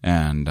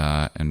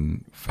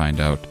 And find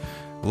out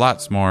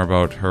lots more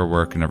about her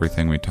work and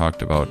everything we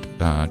talked about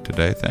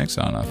today. Thanks,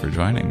 Anna, for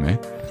joining me.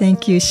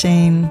 Thank you,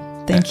 Shane.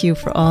 Thank you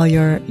for all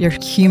your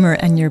humor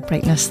and your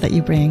brightness that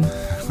you bring.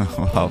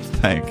 Well,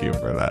 thank you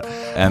for that.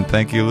 And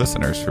thank you,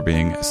 listeners, for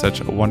being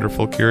such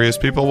wonderful, curious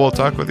people. We'll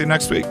talk with you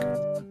next week.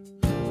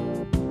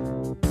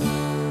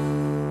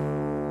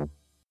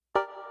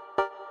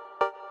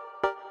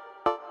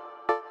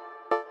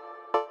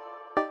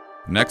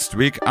 Next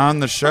week on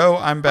the show,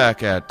 I'm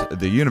back at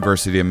the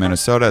University of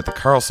Minnesota at the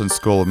Carlson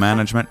School of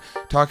Management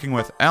talking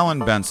with Alan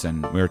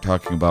Benson. We were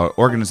talking about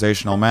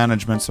organizational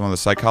management, some of the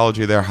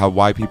psychology there,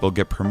 why people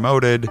get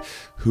promoted,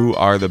 who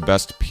are the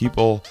best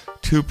people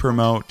to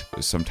promote.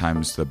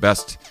 Sometimes the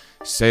best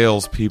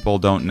salespeople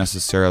don't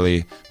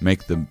necessarily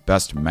make the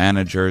best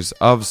managers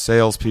of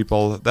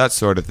salespeople, that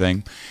sort of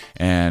thing.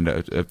 And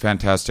a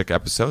fantastic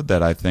episode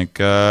that I think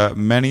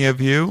many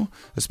of you,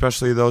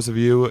 especially those of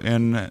you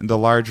in the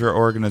larger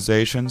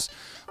organizations,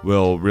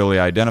 will really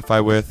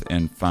identify with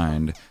and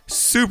find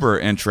super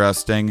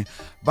interesting.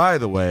 By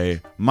the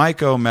way,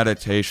 Myco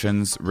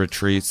Meditations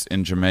retreats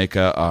in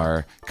Jamaica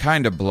are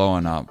kind of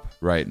blowing up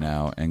right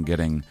now and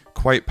getting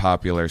quite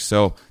popular.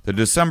 So the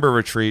December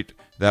retreat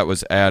that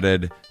was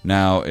added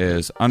now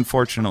is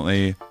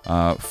unfortunately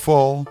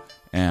full,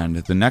 and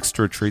the next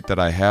retreat that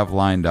I have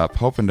lined up,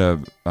 hoping to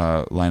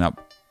line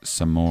up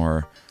some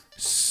more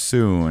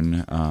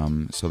soon,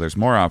 so there's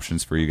more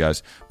options for you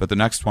guys, but the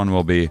next one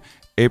will be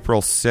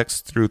April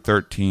 6th through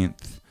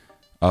 13th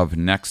of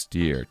next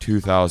year,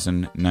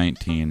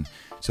 2019.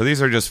 So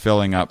these are just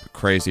filling up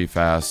crazy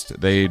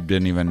fast. They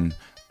didn't even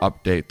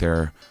update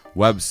their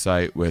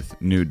website with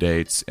new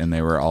dates, and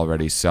they were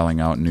already selling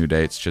out new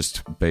dates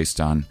just based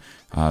on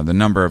the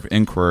number of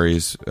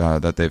inquiries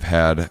that they've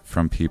had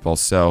from people.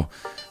 So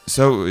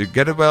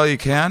get it while you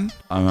can.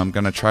 I'm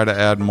going to try to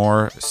add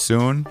more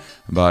soon,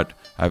 but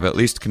I've at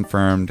least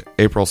confirmed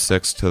April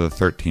 6th to the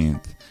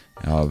 13th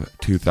of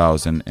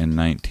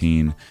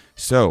 2019.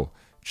 So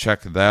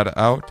check that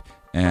out.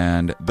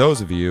 And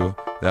those of you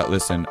that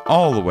listen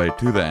all the way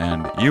to the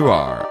end, you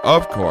are,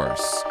 of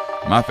course,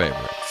 my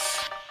favorites.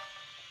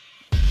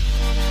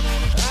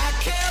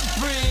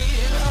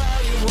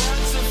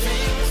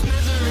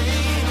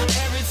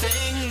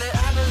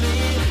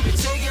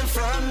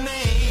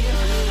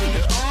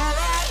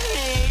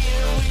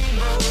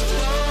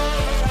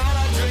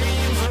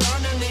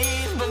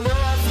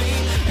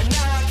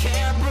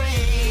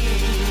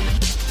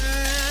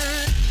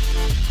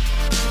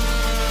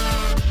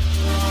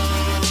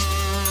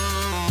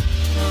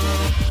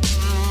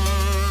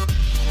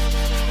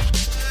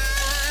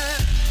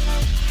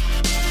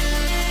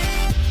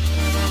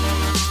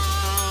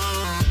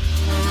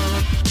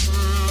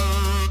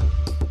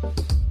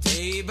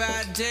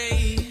 by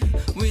day,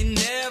 we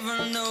never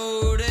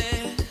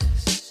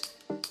noticed.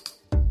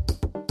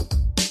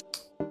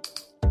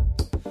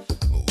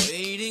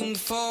 Waiting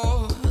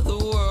for the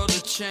world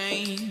to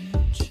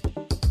change.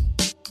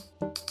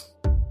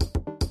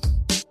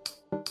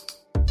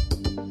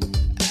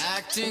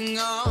 Acting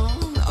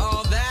on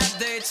all that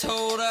they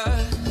told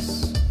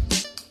us.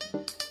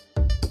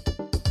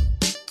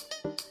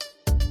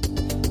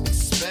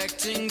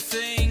 Expecting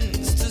things